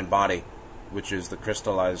unified mind-body, which is the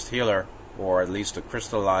crystallized healer, or at least a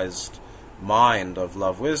crystallized mind of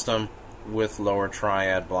love wisdom with lower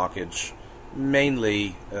triad blockage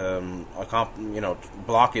mainly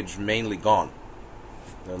blockage mainly gone.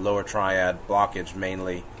 The lower triad blockage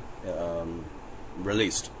mainly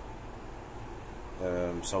released.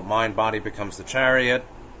 So mind body becomes the chariot,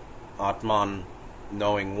 Atman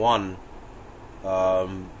knowing one,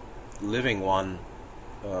 living one,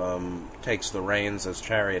 takes the reins as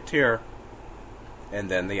charioteer, and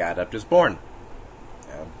then the adept is born.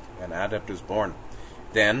 An adept is born.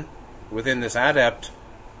 Then, within this adept,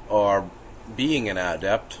 or being an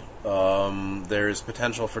adept, there is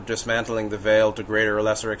potential for dismantling the veil to greater or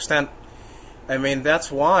lesser extent. I mean,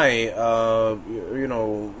 that's why,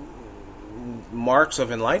 marks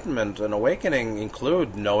of enlightenment and awakening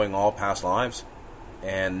include knowing all past lives,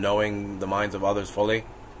 and knowing the minds of others fully,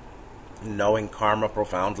 knowing karma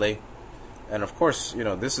profoundly. And of course,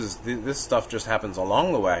 this stuff just happens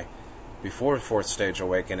along the way, before 4th stage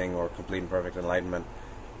awakening or complete and perfect enlightenment.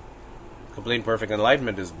 Complete and perfect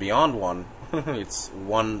enlightenment is beyond one. It's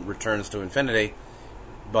one returns to infinity,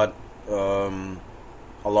 but along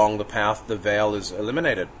the path, the veil is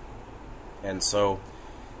eliminated. And so,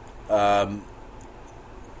 Ra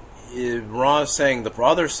is saying the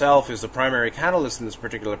other self is the primary catalyst in this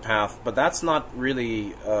particular path, but that's not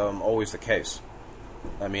really always the case.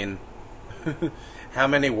 I mean, how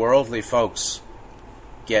many worldly folks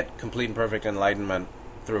get complete and perfect enlightenment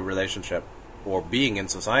through relationship or being in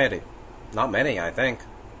society? Not many, I think.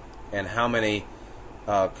 And how many,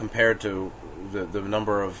 compared to the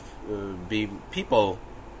number of people,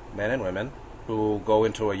 men and women, who go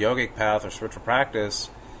into a yogic path or spiritual practice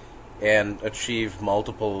and achieve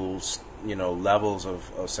multiple, levels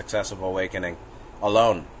of successive awakening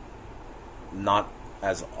alone, not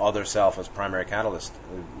as other self as primary catalyst?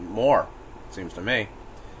 More, it seems to me.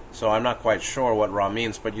 So I'm not quite sure what Ra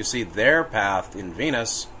means, but you see their path in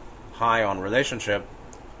Venus, high on relationship,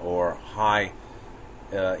 or high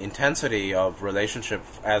intensity of relationship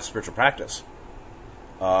as spiritual practice,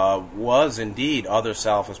 was indeed other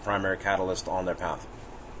self as primary catalyst on their path.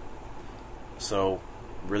 So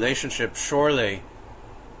relationship, surely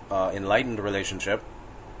enlightened relationship,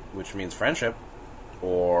 which means friendship,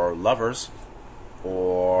 or lovers,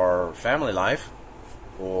 or family life,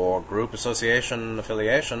 or group association,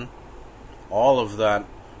 affiliation, all of that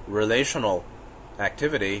relational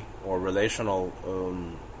activity or relational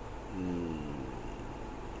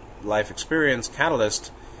life experience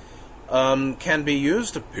catalyst can be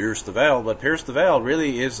used to pierce the veil, but pierce the veil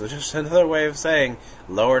really is just another way of saying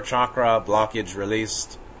lower chakra blockage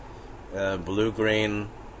released, blue-green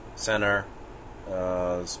center,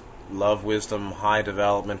 love, wisdom, high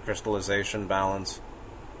development, crystallization, balance,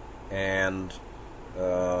 and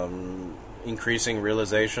increasing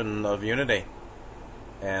realization of unity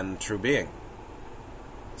and true being.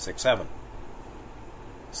 6-7.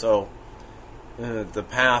 So, the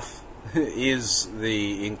path is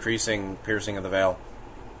the increasing piercing of the veil.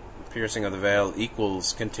 Piercing of the veil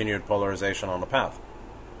equals continued polarization on the path.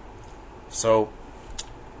 So,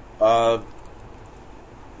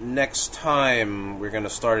 next time we're going to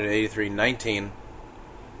start at 83:19,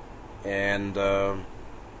 and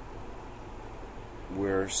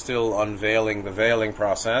we're still unveiling the veiling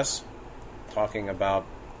process, talking about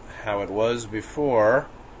how it was before,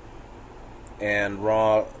 and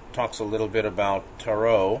Ra talks a little bit about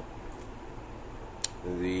Tarot,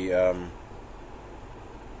 the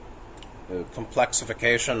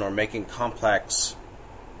complexification, or making complex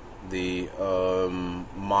the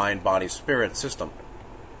mind-body-spirit system.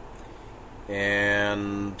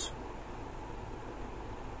 And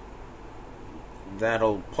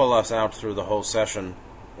that'll pull us out through the whole session,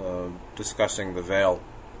 discussing the veil.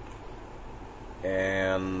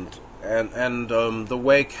 And the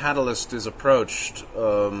way Catalyst is approached,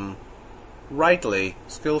 rightly,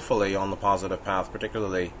 skillfully on the positive path,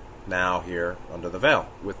 particularly now here under the veil,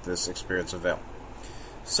 with this experience of veil.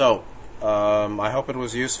 So, I hope it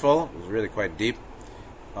was useful. It was really quite deep.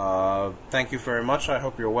 Thank you very much. I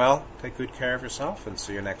hope you're well. Take good care of yourself, and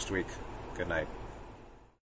see you next week. Good night.